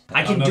Rhinos.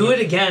 I can do it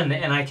again,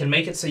 and I can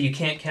make it so you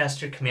can't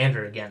cast your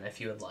commander again if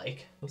you would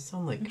like. Those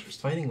sound like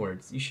fighting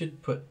words. You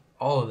should put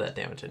all of that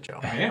damage in, Joe.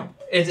 I am.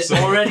 It So-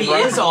 already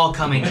is all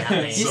coming at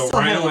me. So still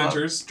Rhino have a-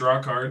 enters, draw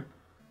a card,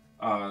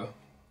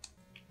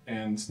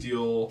 and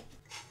steal.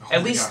 Oh At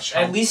my least, gosh,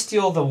 at least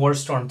steal the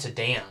Warstorm to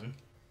Dan.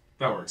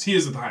 that works. He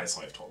is at the highest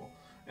life total,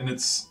 and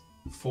it's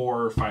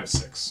 4, 5,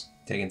 6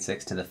 Taking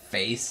 6 to the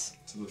face.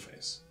 to the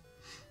face.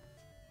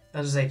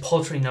 That is a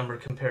paltry number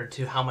compared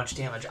to how much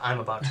damage I'm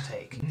about to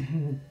take.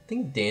 I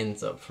think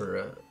Dan's up for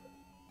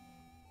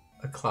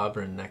a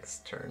clobber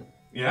next turn.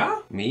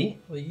 Yeah. Me?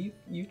 Well, you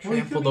Well, he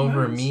trampled could be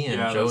over nice. me and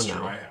yeah, Joe that's now.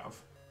 True, I have.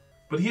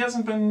 But he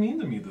hasn't been mean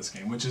to me this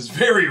game, which is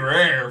very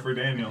rare for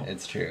Daniel.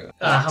 It's true.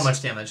 How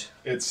much damage?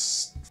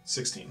 It's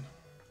 16.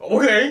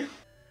 Okay.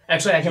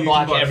 Actually, I can You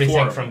block four everything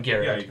of from them.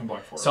 Garrett. Yeah, you can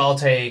block 4. So I'll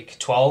take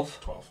 12.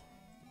 12.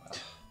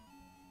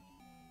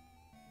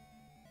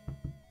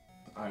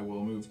 I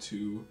will move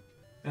to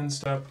end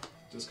step,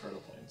 discard a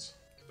planes.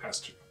 Pass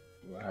 2.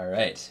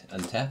 Alright.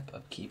 Untap,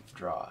 upkeep,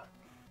 draw.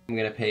 I'm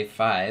going to pay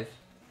 5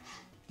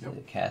 Yep.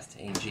 to cast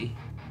AG.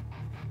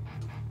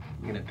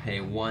 I'm going to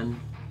pay 1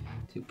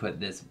 to put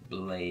this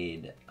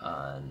blade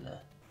on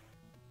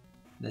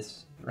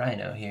this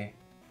rhino here.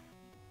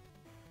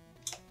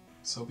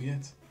 So be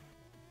it.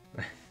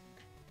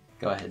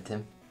 Go ahead,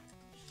 Tim.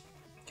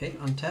 Okay,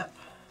 untap.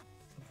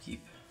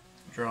 Upkeep.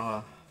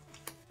 Draw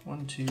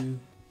 1, 2,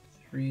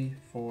 3,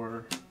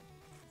 4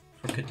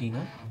 for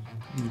Kadena.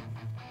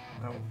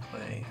 I will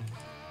play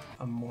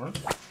a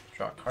morph.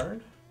 Draw a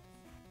card.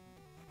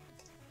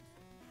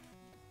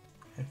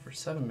 And for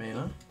 7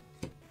 mana,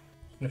 I'm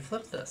gonna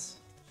flip this.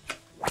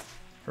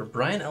 For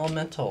Brian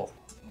Elemental.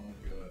 Oh,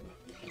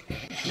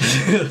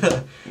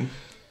 good.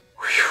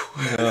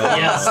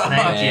 Yes,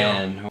 thank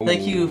you. Man.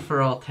 Thank you Ooh.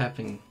 for all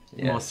tapping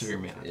Yes. most of your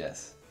mana.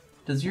 Yes.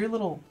 Does your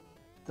little...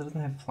 doesn't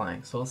have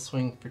flying, so I'll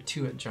swing for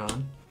 2 at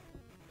John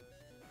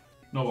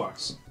No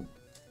blocks.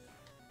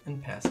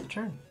 and pass the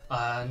turn.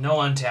 No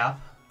untap.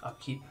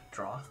 Upkeep,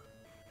 draw.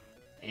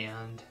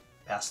 And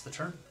pass the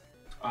turn.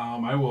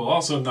 I will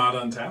also not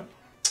untap.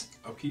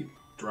 Upkeep,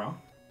 draw,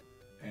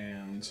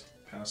 and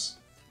pass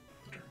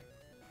the turn.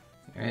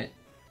 Alright.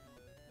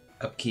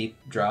 Upkeep,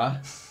 draw.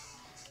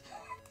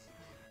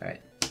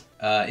 Alright.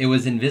 It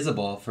was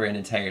invisible for an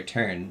entire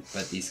turn,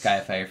 but the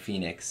Skyfire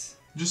Phoenix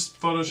Just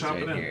is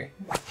Photoshop right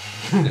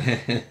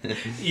it in.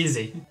 here.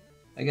 Easy.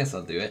 I guess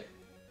I'll do it.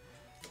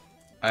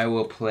 I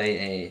will put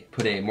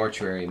a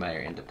Mortuary Mire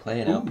into play,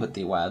 and I'll put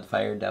the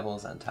Wildfire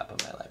Devils on top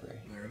of my library.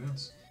 There it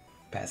is.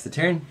 Pass the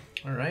turn.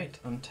 Alright,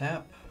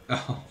 untap.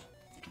 Oh.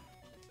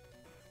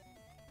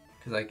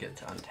 Because I get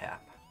to untap.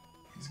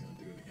 He's gonna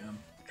do it again.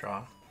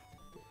 Draw.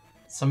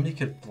 Somebody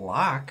could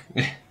block.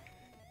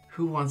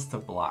 Who wants to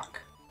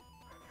block?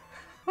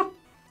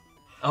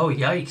 Oh,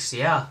 yikes,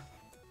 yeah.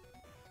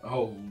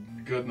 Oh,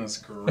 goodness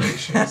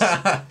gracious.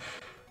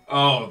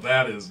 Oh,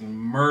 that is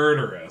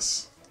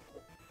murderous.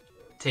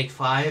 Take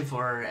 5,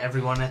 or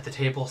everyone at the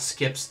table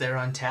skips their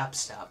untap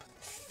step.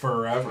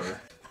 Forever.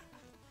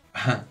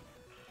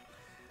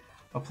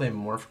 I'll play a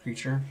morph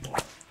creature,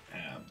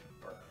 And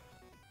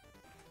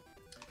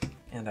burn.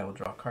 and I will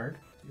draw a card.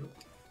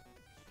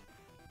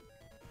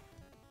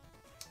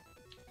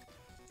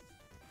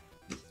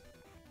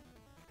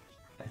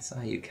 I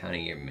saw you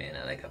counting your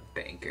mana like a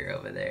banker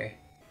over there.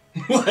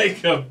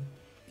 Like a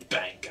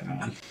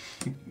banker.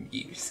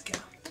 You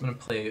scout. I'm gonna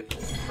play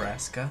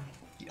Vraska,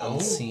 the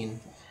Unseen.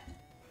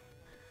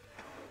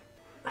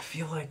 I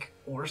feel like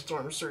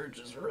Warstorm Surge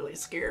is really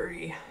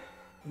scary.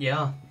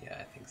 Yeah. Yeah,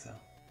 I think so.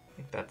 I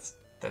think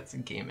that's a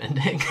game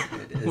ending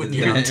It is. with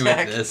your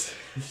attack. With this.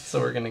 So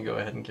we're gonna go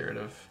ahead and get rid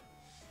of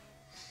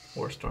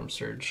Warstorm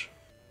Surge.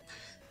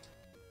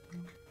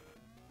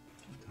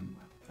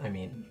 I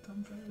mean,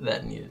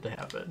 that needed to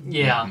happen.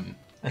 Yeah.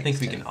 I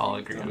think we can all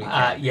agree on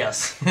that.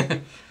 Yes.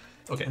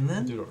 Okay, and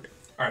then Do it over again.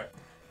 Alright.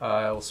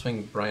 I will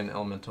swing Brian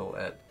Elemental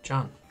at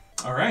John.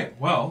 All right.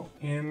 Well,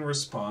 in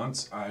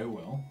response, I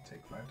will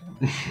take 5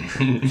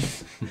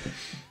 damage.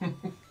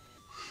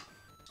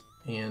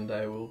 And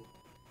I will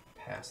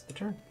pass the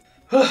turn.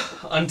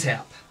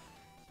 Untap.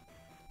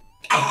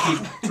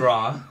 Upkeep,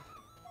 draw.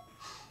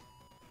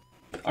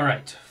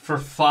 Alright, for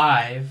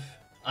 5,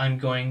 I'm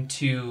going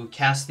to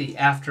cast the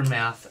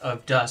Aftermath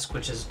of Dusk,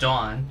 which is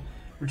Dawn.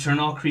 Return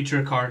all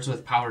creature cards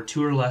with power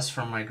 2 or less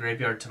from my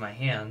graveyard to my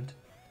hand.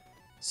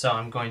 So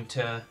I'm going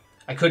to...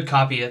 I could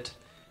copy it,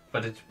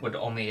 but it would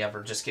only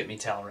ever just get me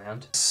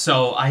Talrand.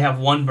 So I have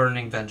 1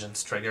 Burning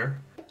Vengeance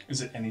trigger.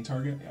 Is it any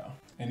target? Yeah.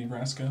 Any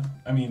Vraska?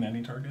 I mean,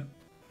 any target?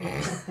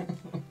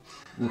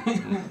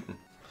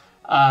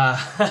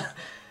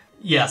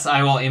 Yes,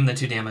 I will aim the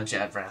 2 damage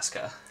at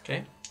Vraska.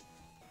 Okay.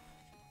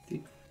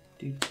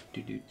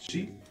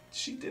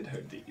 She did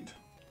her deed.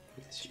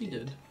 She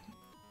did.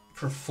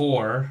 For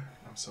 4,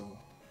 I'm so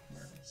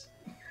nervous.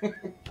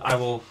 I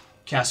will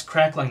cast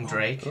Crackling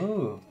Drake.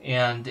 Ooh.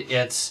 And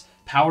its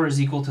power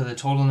is equal to the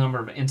total number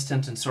of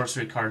instant and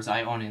sorcery cards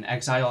I own in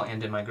exile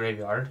and in my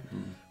graveyard,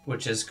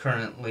 which is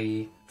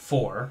currently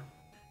 4.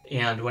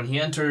 And when he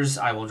enters,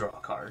 I will draw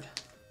a card.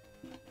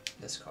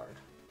 This card.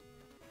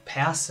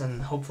 Pass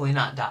and hopefully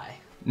not die.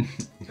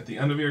 At the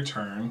end of your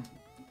turn,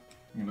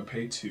 I'm going to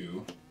pay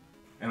 2.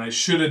 And I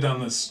should have done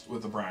this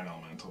with the Brian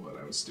Elemental, but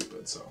I was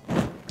stupid, so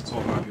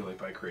I'll populate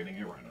by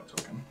creating a Rhino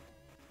token.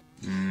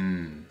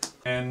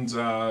 And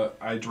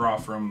I draw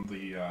from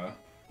the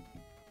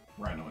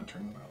Rhino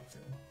entering the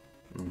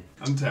battlefield.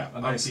 Untap, A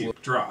nice upkeep,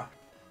 draw.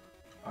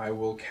 I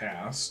will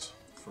cast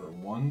for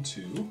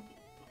 1/2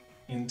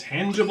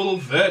 Intangible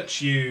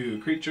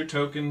Virtue. Creature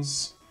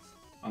tokens,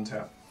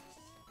 untap.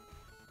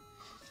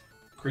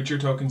 Creature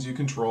tokens you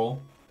control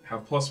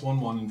have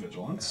 +1/1 in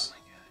Vigilance. Oh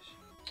my gosh.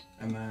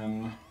 And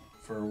then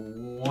for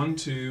 1,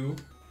 2,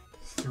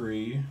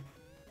 3,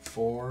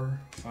 4,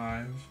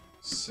 5,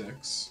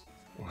 6,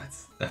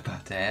 What's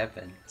about to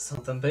happen?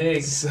 Something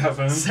big.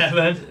 7,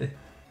 7.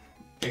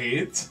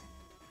 8,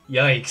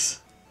 Yikes.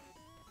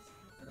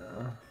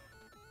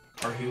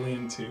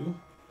 Arhelion 2,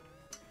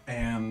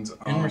 and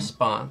In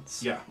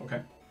response, yeah,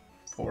 okay.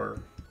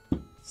 for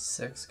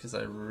 6, because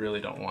I really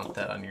don't want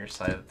that on your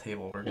side of the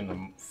table, we're going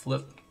to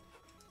flip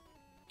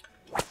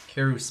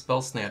Karu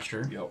Spell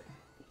Snatcher. Yep.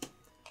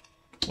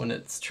 When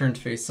it's turned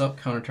face up,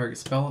 counter target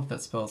spell. If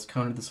that spell is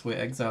countered this way,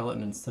 exile it,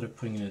 and instead of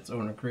putting it in its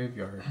owner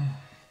graveyard,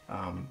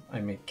 I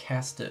may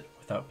cast it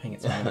without paying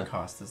its mana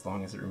cost as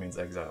long as it remains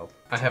exiled.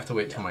 I have to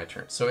wait till my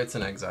turn, so it's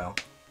an exile.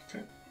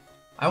 Okay.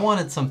 I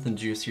wanted something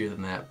juicier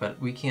than that, but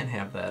we can't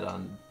have that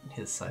on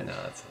his side. No,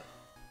 that's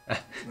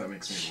That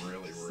makes me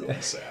really,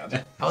 really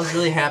sad. I was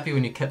really happy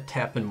when you kept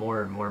tapping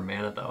more and more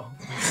mana, though.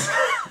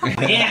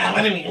 Yeah,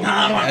 what do you mean?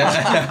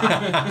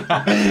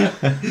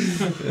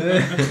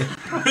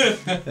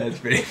 That's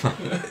pretty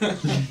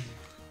funny.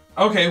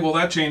 Okay, well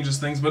that changes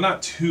things, but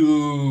not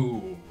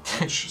too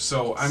much.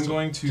 So I'm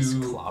going Just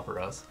to clobber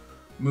us.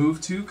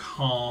 move to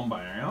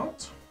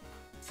Combat.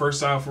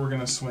 First off, we're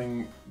going to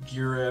swing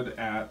Girid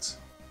at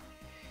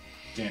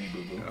Danny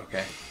Boo Boo.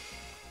 Okay.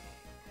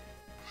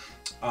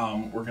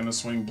 We're going to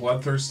swing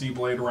Bloodthirsty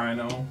Blade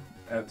Rhino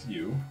at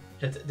you.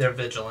 They're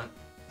vigilant.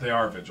 They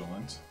are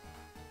vigilant.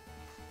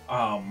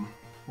 We're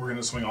going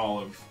to swing all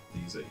of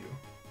these at you.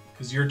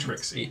 Because you're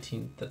Trixie.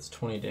 18, that's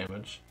 20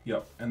 damage.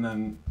 Yep. And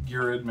then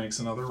Girid makes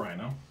another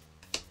Rhino.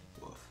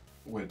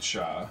 Which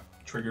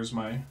triggers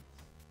my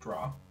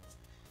draw.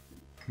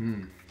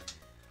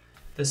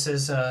 This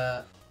is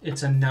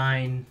it's a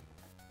 9,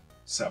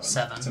 7.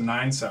 7. It's a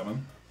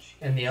 9/7.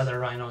 and the other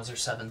rhinos are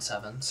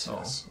 7/7s. So,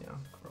 Yes. yeah,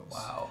 gross.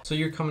 Wow. So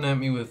you're coming at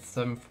me with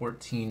 7,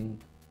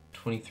 14,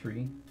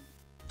 23.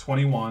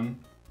 21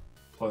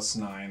 plus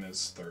 9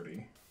 is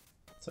 30.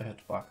 So I have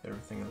to block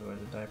everything, otherwise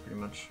I die pretty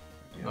much.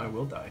 Yeah. I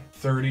will die.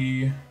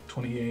 30,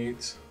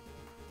 28,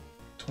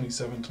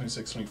 27,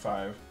 26,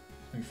 25,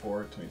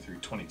 24, 23,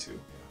 22. Yeah,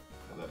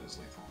 that is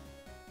lethal.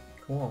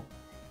 Cool.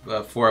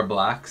 4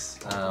 blocks.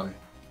 Oh, boy.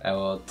 I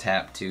will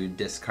tap to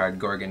discard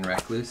Gorgon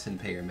Recluse and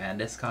pay your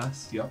madness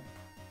cost. Yep.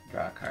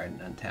 Draw a card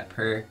and untap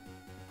her.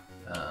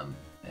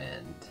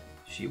 And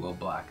she will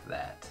block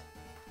that.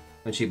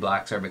 When she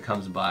blocks or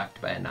becomes blocked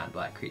by a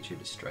non-black creature,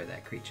 destroy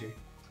that creature.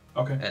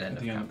 Okay. At end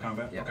the of end of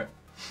combat? Yep. Okay.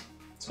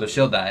 So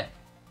she'll die.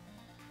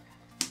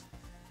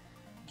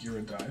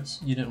 Gira dies.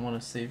 You didn't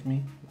want to save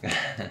me?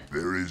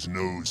 There is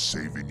no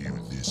saving you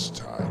this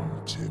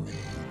time, Timmy.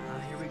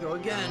 Here we go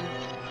again.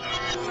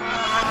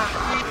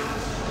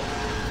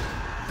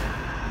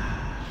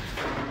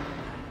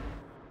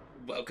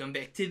 Welcome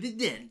back to the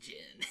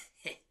dungeon.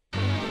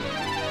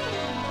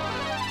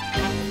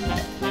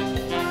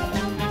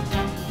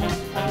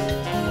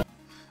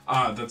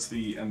 That's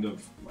the end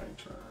of my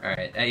turn.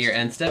 Alright, at your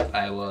end step,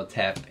 I will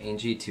tap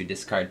Angie to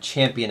discard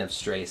Champion of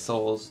Stray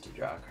Souls to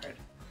draw a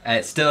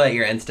card. Still at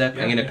your end step,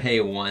 Yeah, I'm going to yeah. pay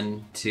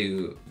 1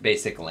 to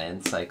basic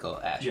land cycle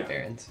Ash Yeah.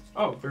 Barrens.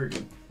 Oh, very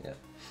good. Yeah.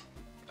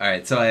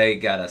 Alright, so I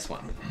got us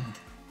 1.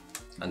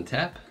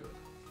 Untap.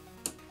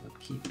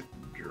 Upkeep.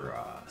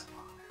 Draw.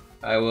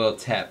 I will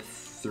tap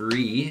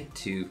 3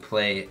 to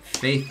play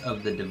Faith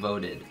of the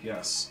Devoted.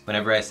 Yes.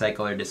 Whenever I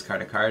cycle or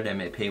discard a card, I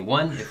may pay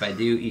 1. If I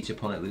do, each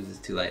opponent loses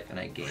 2 life, and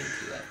I gain 2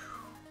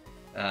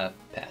 life.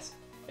 Pass.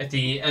 At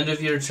the end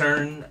of your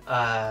turn,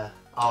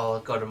 I'll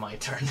go to my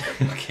turn.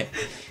 Okay,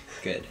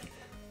 good.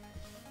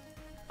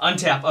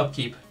 Untap,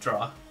 upkeep,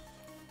 draw.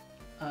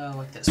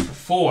 Like this. For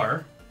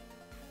 4,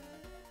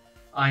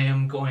 I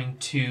am going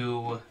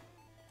to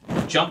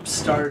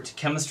jumpstart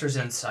Chemister's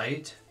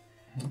Insight,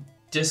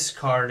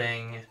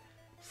 discarding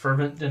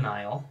Fervent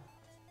Denial,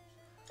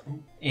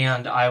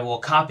 and I will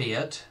copy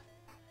it.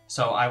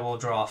 So I will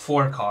draw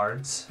 4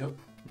 cards, Yep.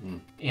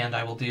 and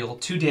I will deal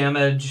 2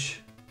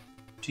 damage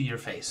to your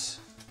face.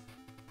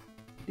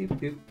 Doop,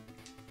 doop.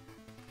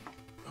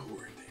 Oh,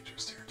 we're in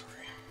dangerous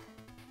territory.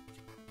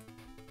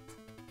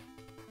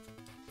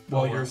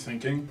 While you're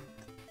thinking,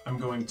 I'm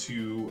going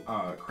to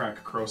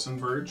crack Kroll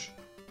Verge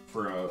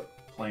for a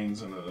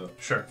plains and a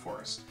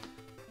forest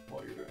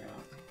while you're doing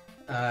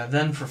that.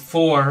 Then for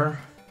 4,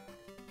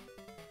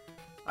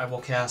 I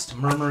will cast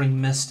Murmuring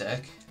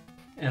Mystic,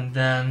 and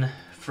then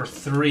for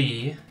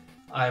 3,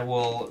 I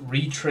will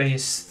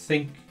retrace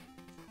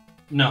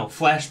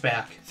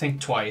flashback, think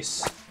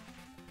twice,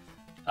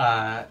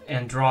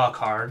 and draw a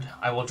card.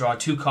 I will draw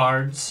 2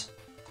 cards,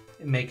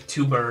 make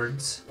 2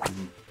 birds,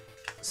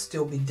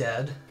 still be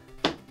dead.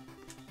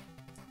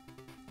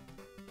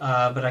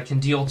 But I can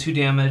deal 2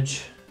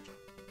 damage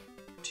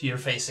to your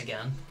face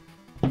again.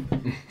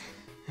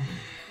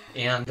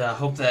 And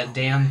hope that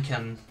Dan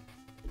can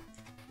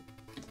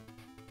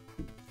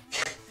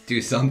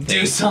Do something.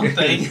 do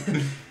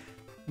something.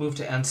 Move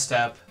to end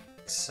step.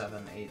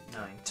 7, 8,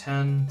 9,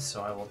 10.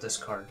 So I will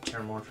discard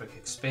Terramorphic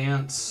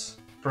Expanse,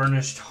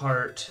 Burnished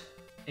Heart,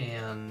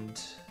 and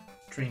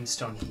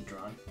Dreamstone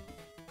Hedron.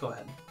 Go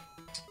ahead.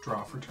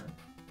 Draw for turn.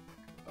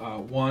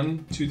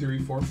 1, 2, 3,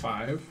 4,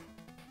 5.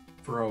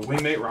 For a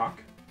Wingmate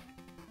Rock,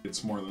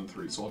 it's more than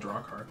 3, so I'll draw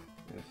a card.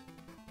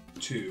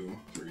 2,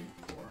 3,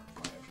 4,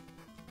 5,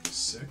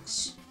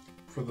 6.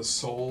 For the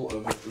Soul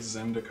of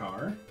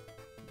Zendikar.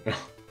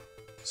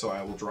 So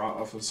I will draw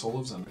off of Soul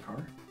of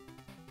Zendikar.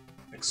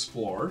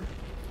 Explore.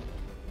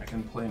 I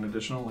can play an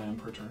additional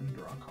land per turn and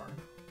draw a card.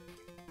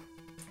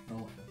 No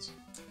lands.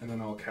 And then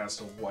I'll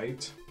cast a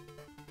white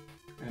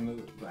and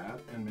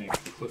that and make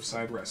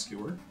Cliffside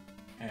Rescuer.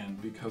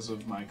 And because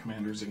of my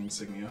commander's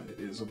insignia, it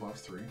is above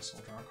 3, so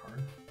I'll draw a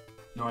card.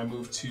 Now I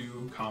move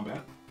to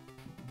combat.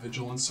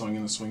 Vigilance, so I'm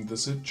going to swing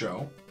this at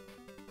Joe.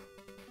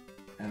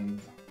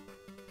 And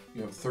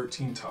you have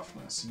 13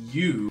 toughness.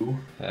 You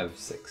Have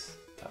 6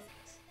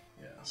 toughness.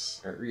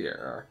 Yes. Or,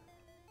 yeah.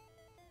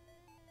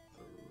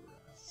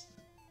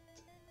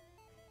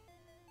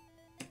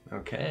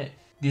 Okay.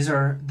 This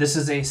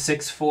is a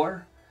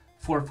 6/4,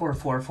 4/4,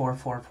 4/4,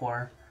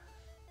 4/4,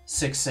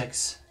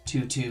 6/6,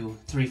 2/2,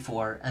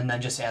 3/4, and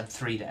then just add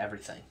 3 to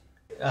everything.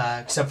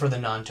 Except for the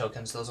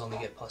non-tokens, those only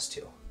get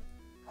 +2.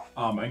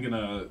 I'm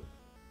gonna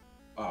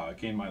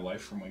gain my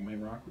life from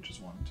Wingmate Rock, which is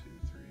 1, 2,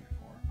 3,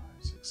 4,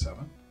 5, 6,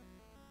 7.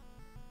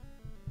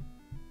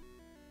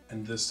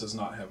 And this does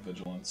not have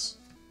vigilance,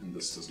 and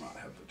this does not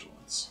have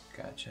vigilance.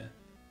 Gotcha.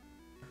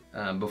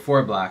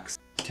 Before blocks,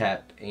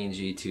 tap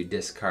Angie to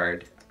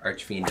discard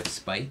Archfiend of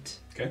Spite.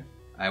 Okay.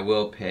 I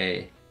will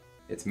pay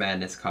its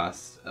madness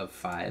cost of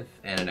 5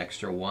 and an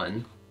extra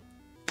 1.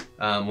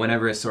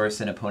 Whenever a source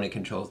an opponent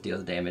controls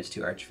deals damage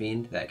to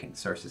Archfiend, that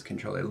source's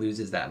controller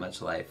loses that much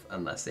life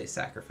unless they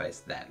sacrifice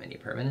that many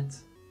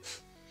permanents.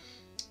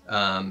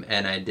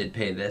 And I did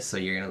pay this, so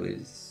you're gonna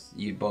lose.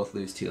 You both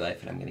lose 2 life,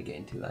 and I'm gonna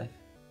gain 2 life.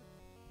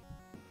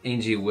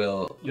 Angie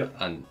will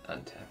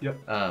untap. Yep.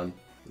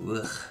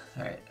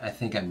 Alright, I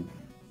think I'm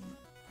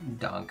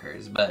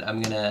donkers, but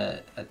I'm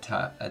gonna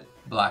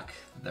block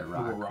the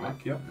rock.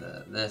 Rock,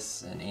 with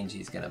this, and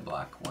Angie's gonna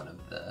block one of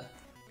the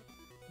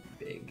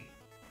big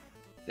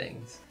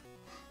things.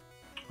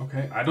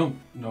 Okay, I don't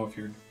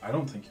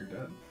think you're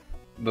dead.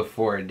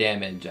 Before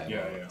damage, I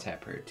Yeah, will yeah.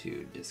 tap her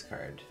to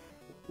discard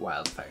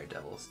Wildfire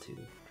Devils to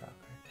draw a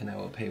card. And I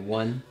will pay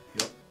 1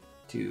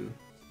 to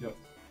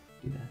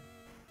do that.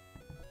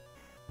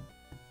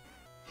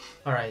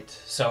 Alright,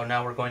 so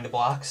now we're going to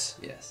blocks.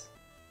 Yes.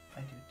 If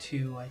I do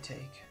 2, I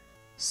take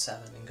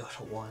 7 and go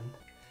to 1.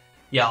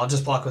 Yeah, I'll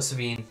just block with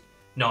Savine.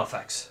 No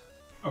effects.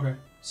 Okay,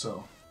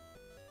 so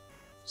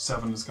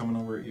 7 is coming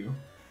over at you.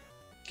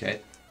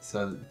 Okay,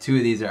 so 2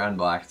 of these are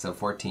unblocked, so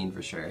 14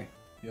 for sure.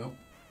 Yep.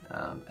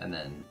 And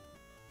then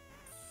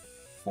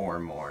 4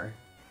 more,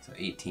 so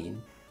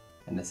 18.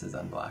 And this is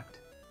unblocked.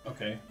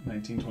 Okay,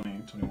 19,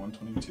 20, 21,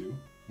 22.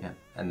 Yeah,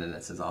 and then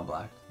this is all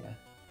blocked, yeah.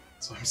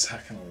 So I'm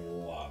sacking a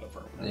lot of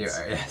permanents. You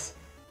are, yes.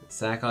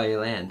 Sack all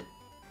your land.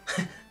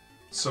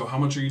 So how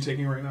much are you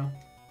taking right now?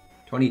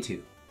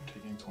 22. I'm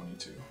taking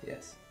 22.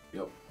 Yes.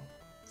 Yep.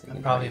 I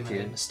probably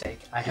made a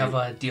mistake. I have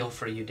a deal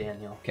for you,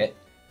 Daniel. Okay.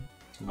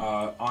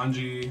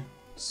 Anji,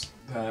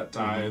 that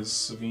dies.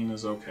 Savine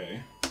is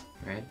okay.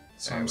 Right.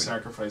 So I'm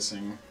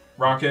sacrificing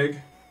Rock Egg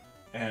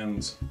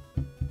and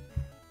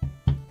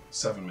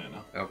 7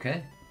 mana.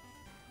 Okay.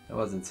 That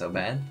wasn't so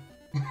bad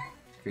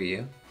for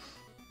you.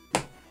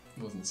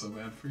 It wasn't so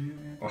bad for you.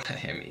 Well,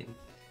 I mean,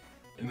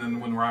 And then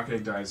when Rock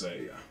Egg dies, I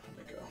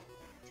go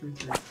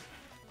 3/3.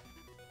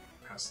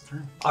 Pass the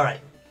turn. All right,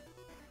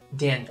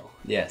 Daniel.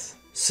 yes.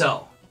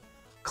 So,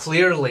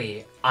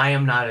 clearly, I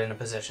am not in a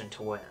position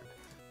to win.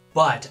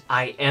 But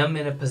I am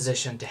in a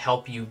position to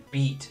help you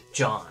beat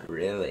John.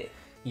 Really?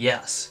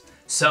 Yes.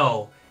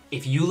 So,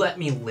 if you let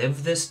me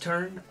live this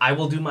turn, I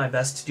will do my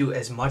best to do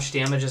as much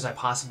damage as I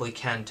possibly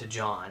can to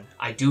John.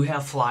 I do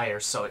have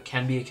flyers, so it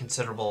can be a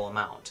considerable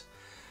amount.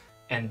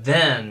 And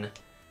then,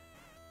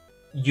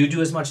 you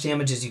do as much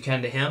damage as you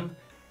can to him,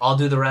 I'll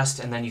do the rest,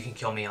 and then you can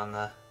kill me on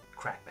the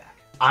crackback.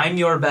 I'm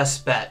your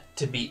best bet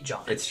to beat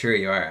John. It's true,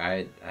 you are.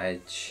 I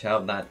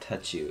shall not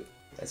touch you,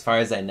 as far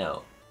as I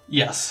know.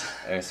 Yes.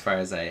 Or as far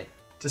as I...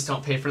 Just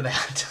don't pay for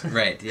that.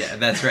 Right, yeah,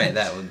 that's right.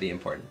 That would be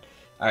important.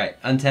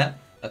 Alright, untap,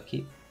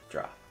 upkeep,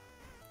 draw.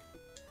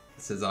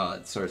 This is all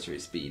at sorcery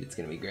speed. It's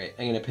going to be great.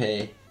 I'm going to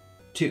pay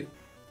 2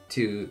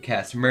 to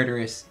cast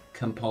Murderous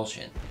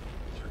Compulsion.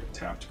 Target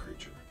tapped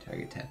creature.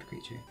 Target tapped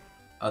creature.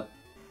 I'll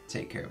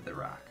take care of the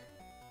rock.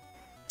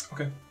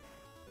 Okay.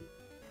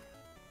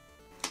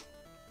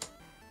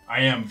 I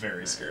am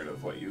very scared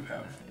of what you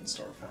have in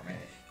store for me.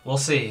 We'll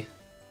see.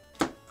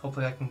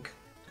 Hopefully I can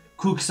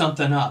cook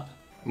something up.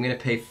 I'm going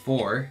to pay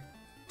 4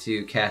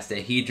 to cast a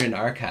Hedron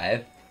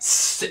Archive.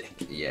 Sick.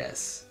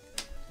 Yes.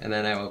 And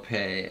then I will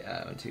pay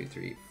 1, 2,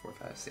 3, 4,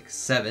 5, 6,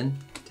 7,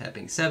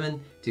 tapping 7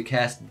 to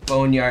cast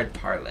Boneyard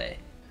Parlay.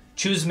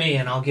 Choose me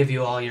and I'll give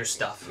you all your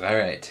stuff. All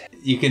right.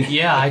 You can.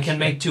 Yeah, I can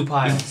make 2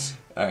 piles.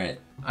 All right.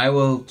 I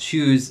will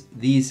choose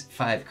these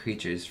 5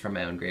 creatures from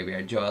my own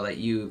graveyard. Joe, I'll let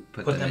you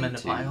put them in a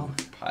pile?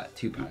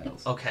 2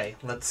 piles. Okay,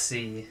 let's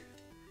see.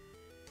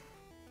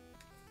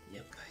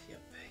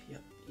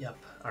 Yep.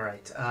 All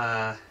right.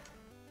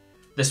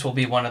 This will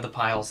be one of the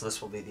piles.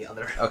 This will be the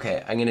other.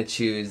 Okay, I'm gonna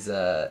choose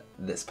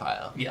this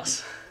pile.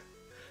 Yes.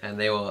 And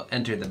they will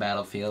enter the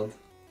battlefield.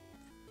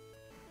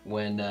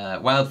 When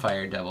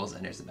Wildfire Devils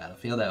enters the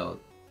battlefield, I will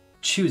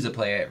choose a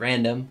player at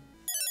random.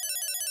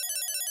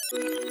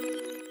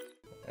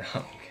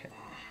 Okay.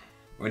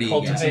 What do you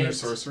Cultivate. got? It's under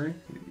sorcery.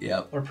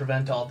 Yep. Or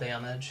prevent all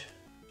damage.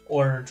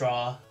 Or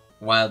draw.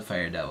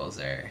 Wildfire Devils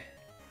are.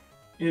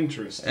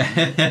 Interesting.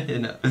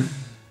 No.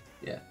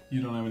 Yeah.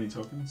 You don't have any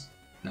tokens?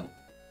 No.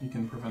 You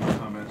can prevent the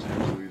combat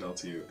damage we dealt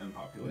to you and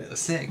populate.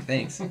 Sick.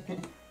 Thanks.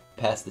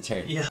 Pass the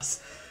turn.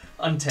 Yes.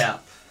 Untap.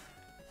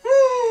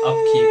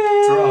 Upkeep.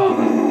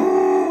 Draw.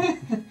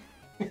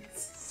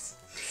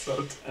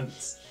 So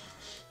tense.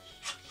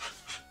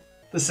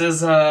 This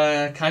is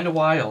kind of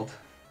wild.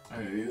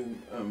 I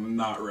am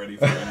not ready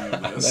for any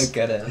of this. Look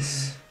at it.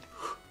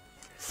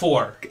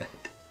 4.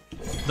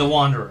 The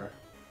Wanderer.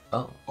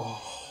 Oh.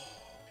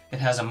 It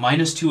has a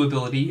 -2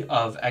 ability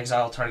of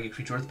exile target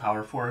creature with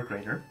power 4 or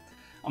greater.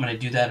 I'm going to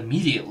do that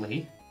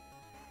immediately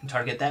and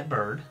target that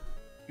bird.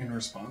 In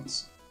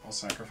response, I'll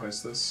sacrifice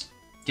this.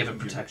 Give it and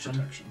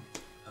protection.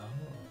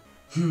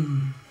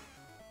 Oh.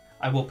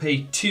 I will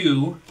pay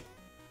 2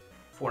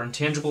 for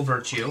Intangible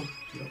Virtue.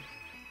 Yep.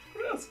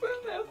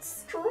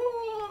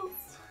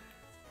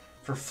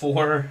 For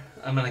 4,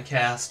 I'm going to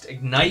cast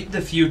Ignite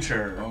the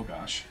Future. Oh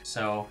gosh.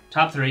 So,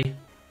 top 3.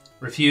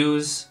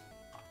 Refuse,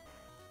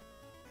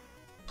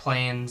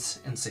 Plains,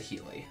 and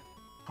Saheeli.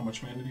 How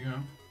much mana do you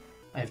have?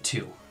 I have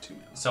 2. 2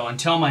 mana. So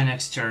until my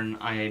next turn,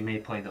 I may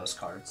play those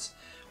cards.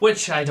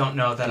 Which I don't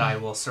know that I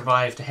will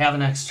survive to have a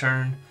next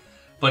turn.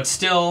 But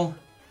still,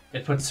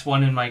 it puts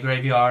 1 in my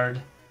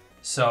graveyard.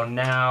 So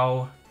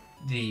now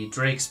the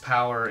Drake's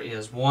power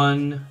is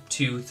 1,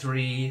 2,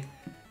 3.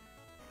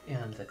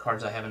 And the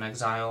cards I have in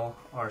exile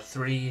are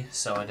 3,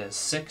 so it is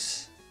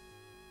 6.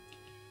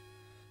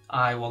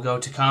 I will go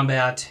to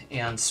combat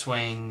and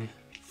swing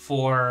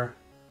 4,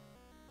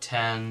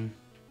 10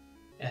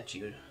 at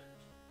you.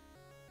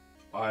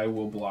 I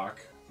will block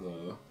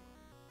the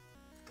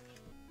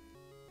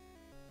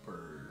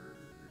bird.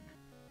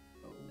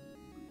 Oh,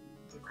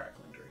 the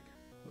crackling drake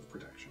with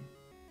protection.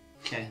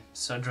 Okay,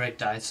 so Drake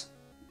dies.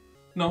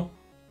 No.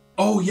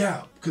 Oh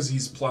yeah, because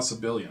he's plus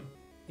 1 billion.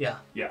 Yeah.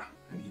 Yeah,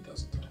 and he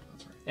doesn't.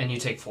 That's right. And you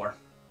take 4.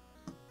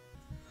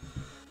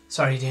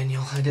 Sorry,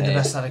 Daniel. I did the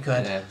best that I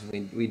could. Yeah,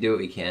 we do what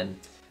we can.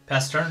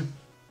 Pass turn.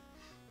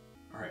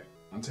 All right,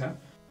 untap.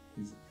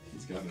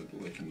 He's got it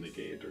like a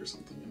negate or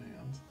something in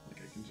hand.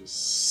 Like I can just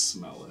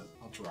smell it.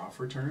 I'll draw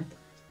for turn.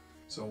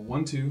 So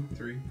 1, 2,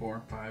 3,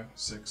 4, 5,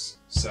 6,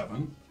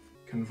 7.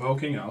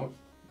 Convoking out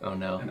Oh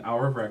no. an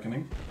Hour of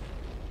Reckoning.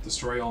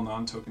 Destroy all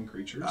non-token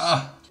creatures.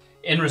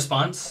 In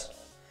response,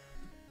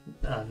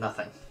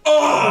 nothing.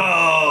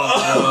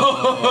 Oh!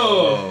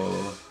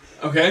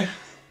 Okay.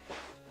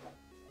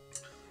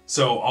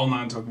 So all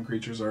non-token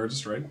creatures are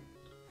destroyed.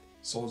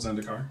 Soul of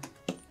Zendikar.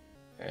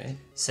 Alright.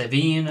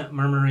 Savine,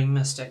 Murmuring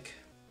Mystic.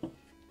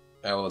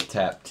 I will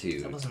tap That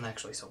to wasn't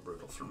actually so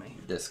brutal for me.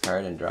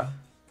 discard and draw.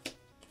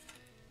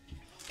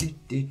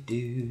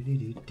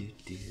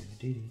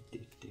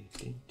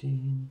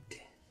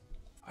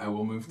 I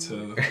will move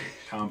to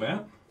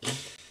combat.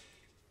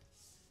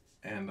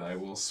 And I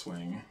will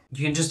swing.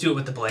 You can just do it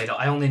with the blade.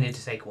 I only need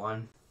to take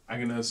 1.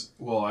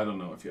 Well, I don't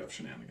know if you have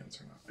shenanigans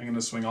or not. I'm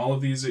gonna swing all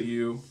of these at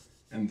you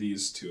and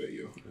these 2 at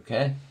you.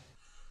 Okay.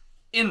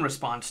 In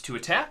response to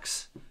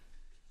attacks,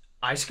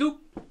 I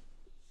scoop.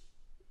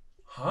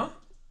 Huh?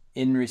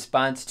 In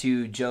response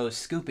to Joe's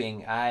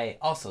scooping, I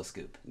also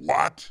scoop.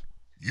 What?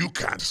 You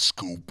can't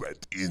scoop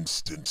at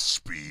instant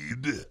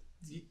speed.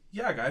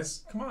 Yeah,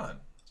 guys, come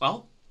on.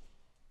 Well,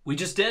 we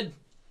just did.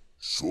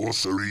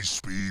 Sorcery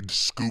speed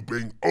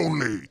scooping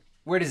only.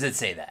 Where does it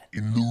say that?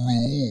 In the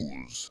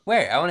rules.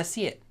 Where? I want to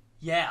see it.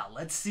 Yeah,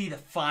 let's see the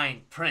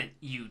fine print,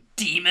 you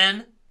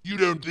demon. You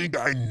don't think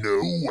I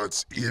know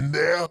what's in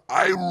there?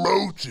 I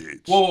wrote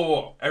it. Whoa, whoa,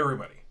 whoa.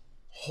 Everybody.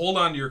 Hold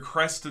on to your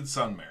crested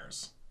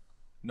sunmares.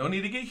 No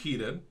need to get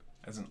heated.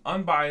 As an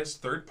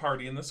unbiased third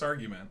party in this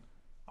argument,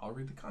 I'll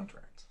read the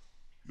contract.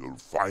 You'll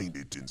find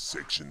it in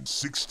section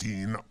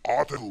 16,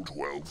 article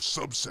 12,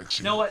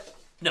 subsection... You know what?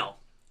 No,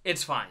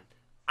 it's fine.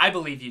 I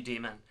believe you,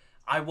 demon.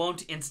 I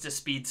won't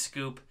insta-speed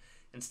scoop.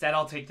 Instead,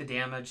 I'll take the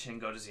damage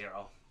and go to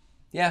 0.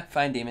 Yeah,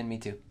 fine, demon. Me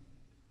too.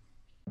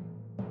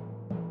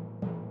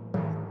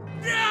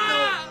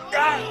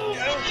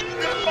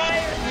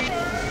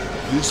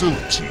 This'll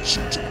teach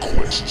you to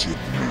question me.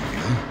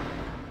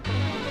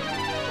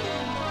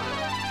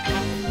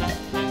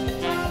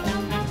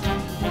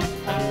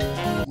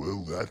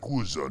 Well, that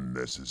was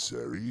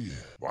unnecessary,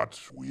 but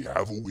we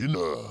have a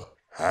winner.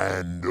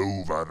 Hand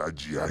over the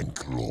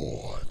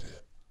JANKLORD.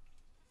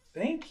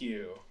 Thank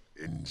you.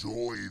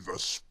 Enjoy the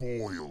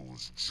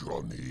spoils,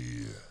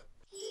 Johnny.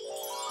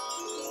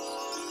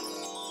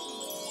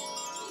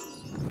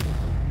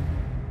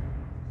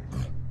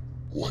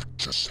 What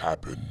just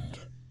happened?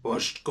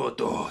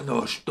 Poszkodo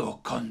nos do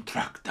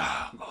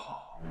kontraktago.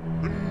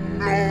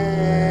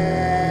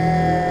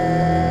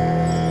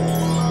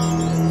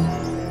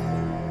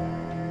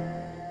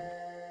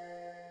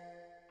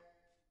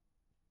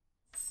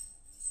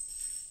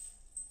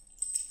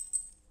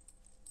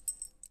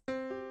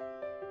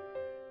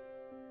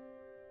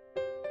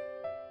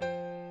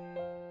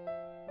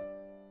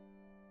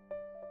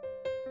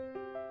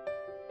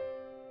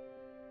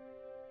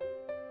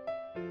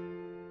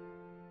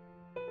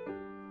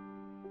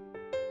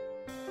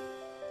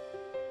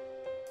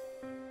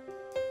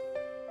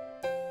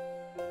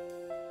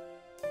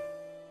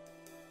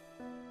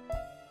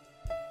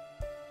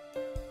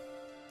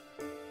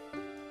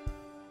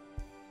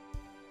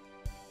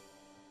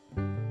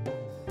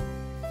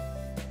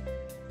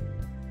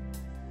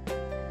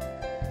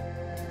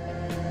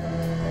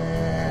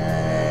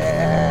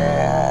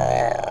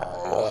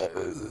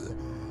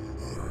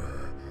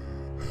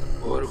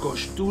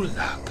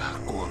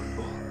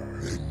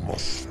 They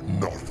must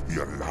not be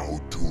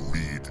allowed to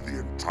read the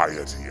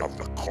entirety of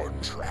the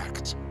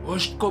contract.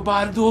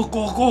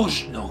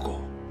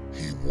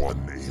 He won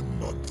a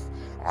month.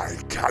 I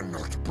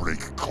cannot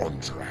break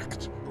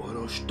contract.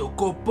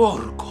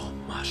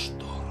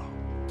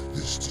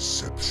 This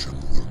deception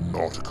will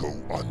not go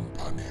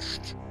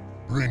unpunished.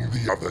 Bring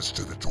the others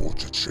to the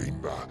torture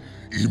chamber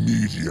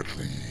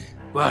immediately.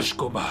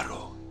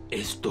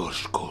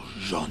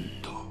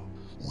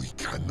 We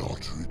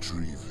cannot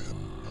retrieve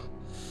him,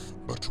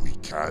 but we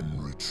can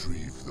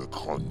retrieve the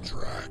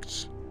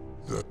contract.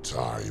 The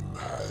time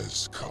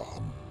has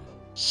come.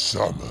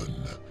 Summon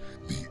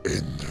the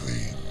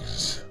Endling.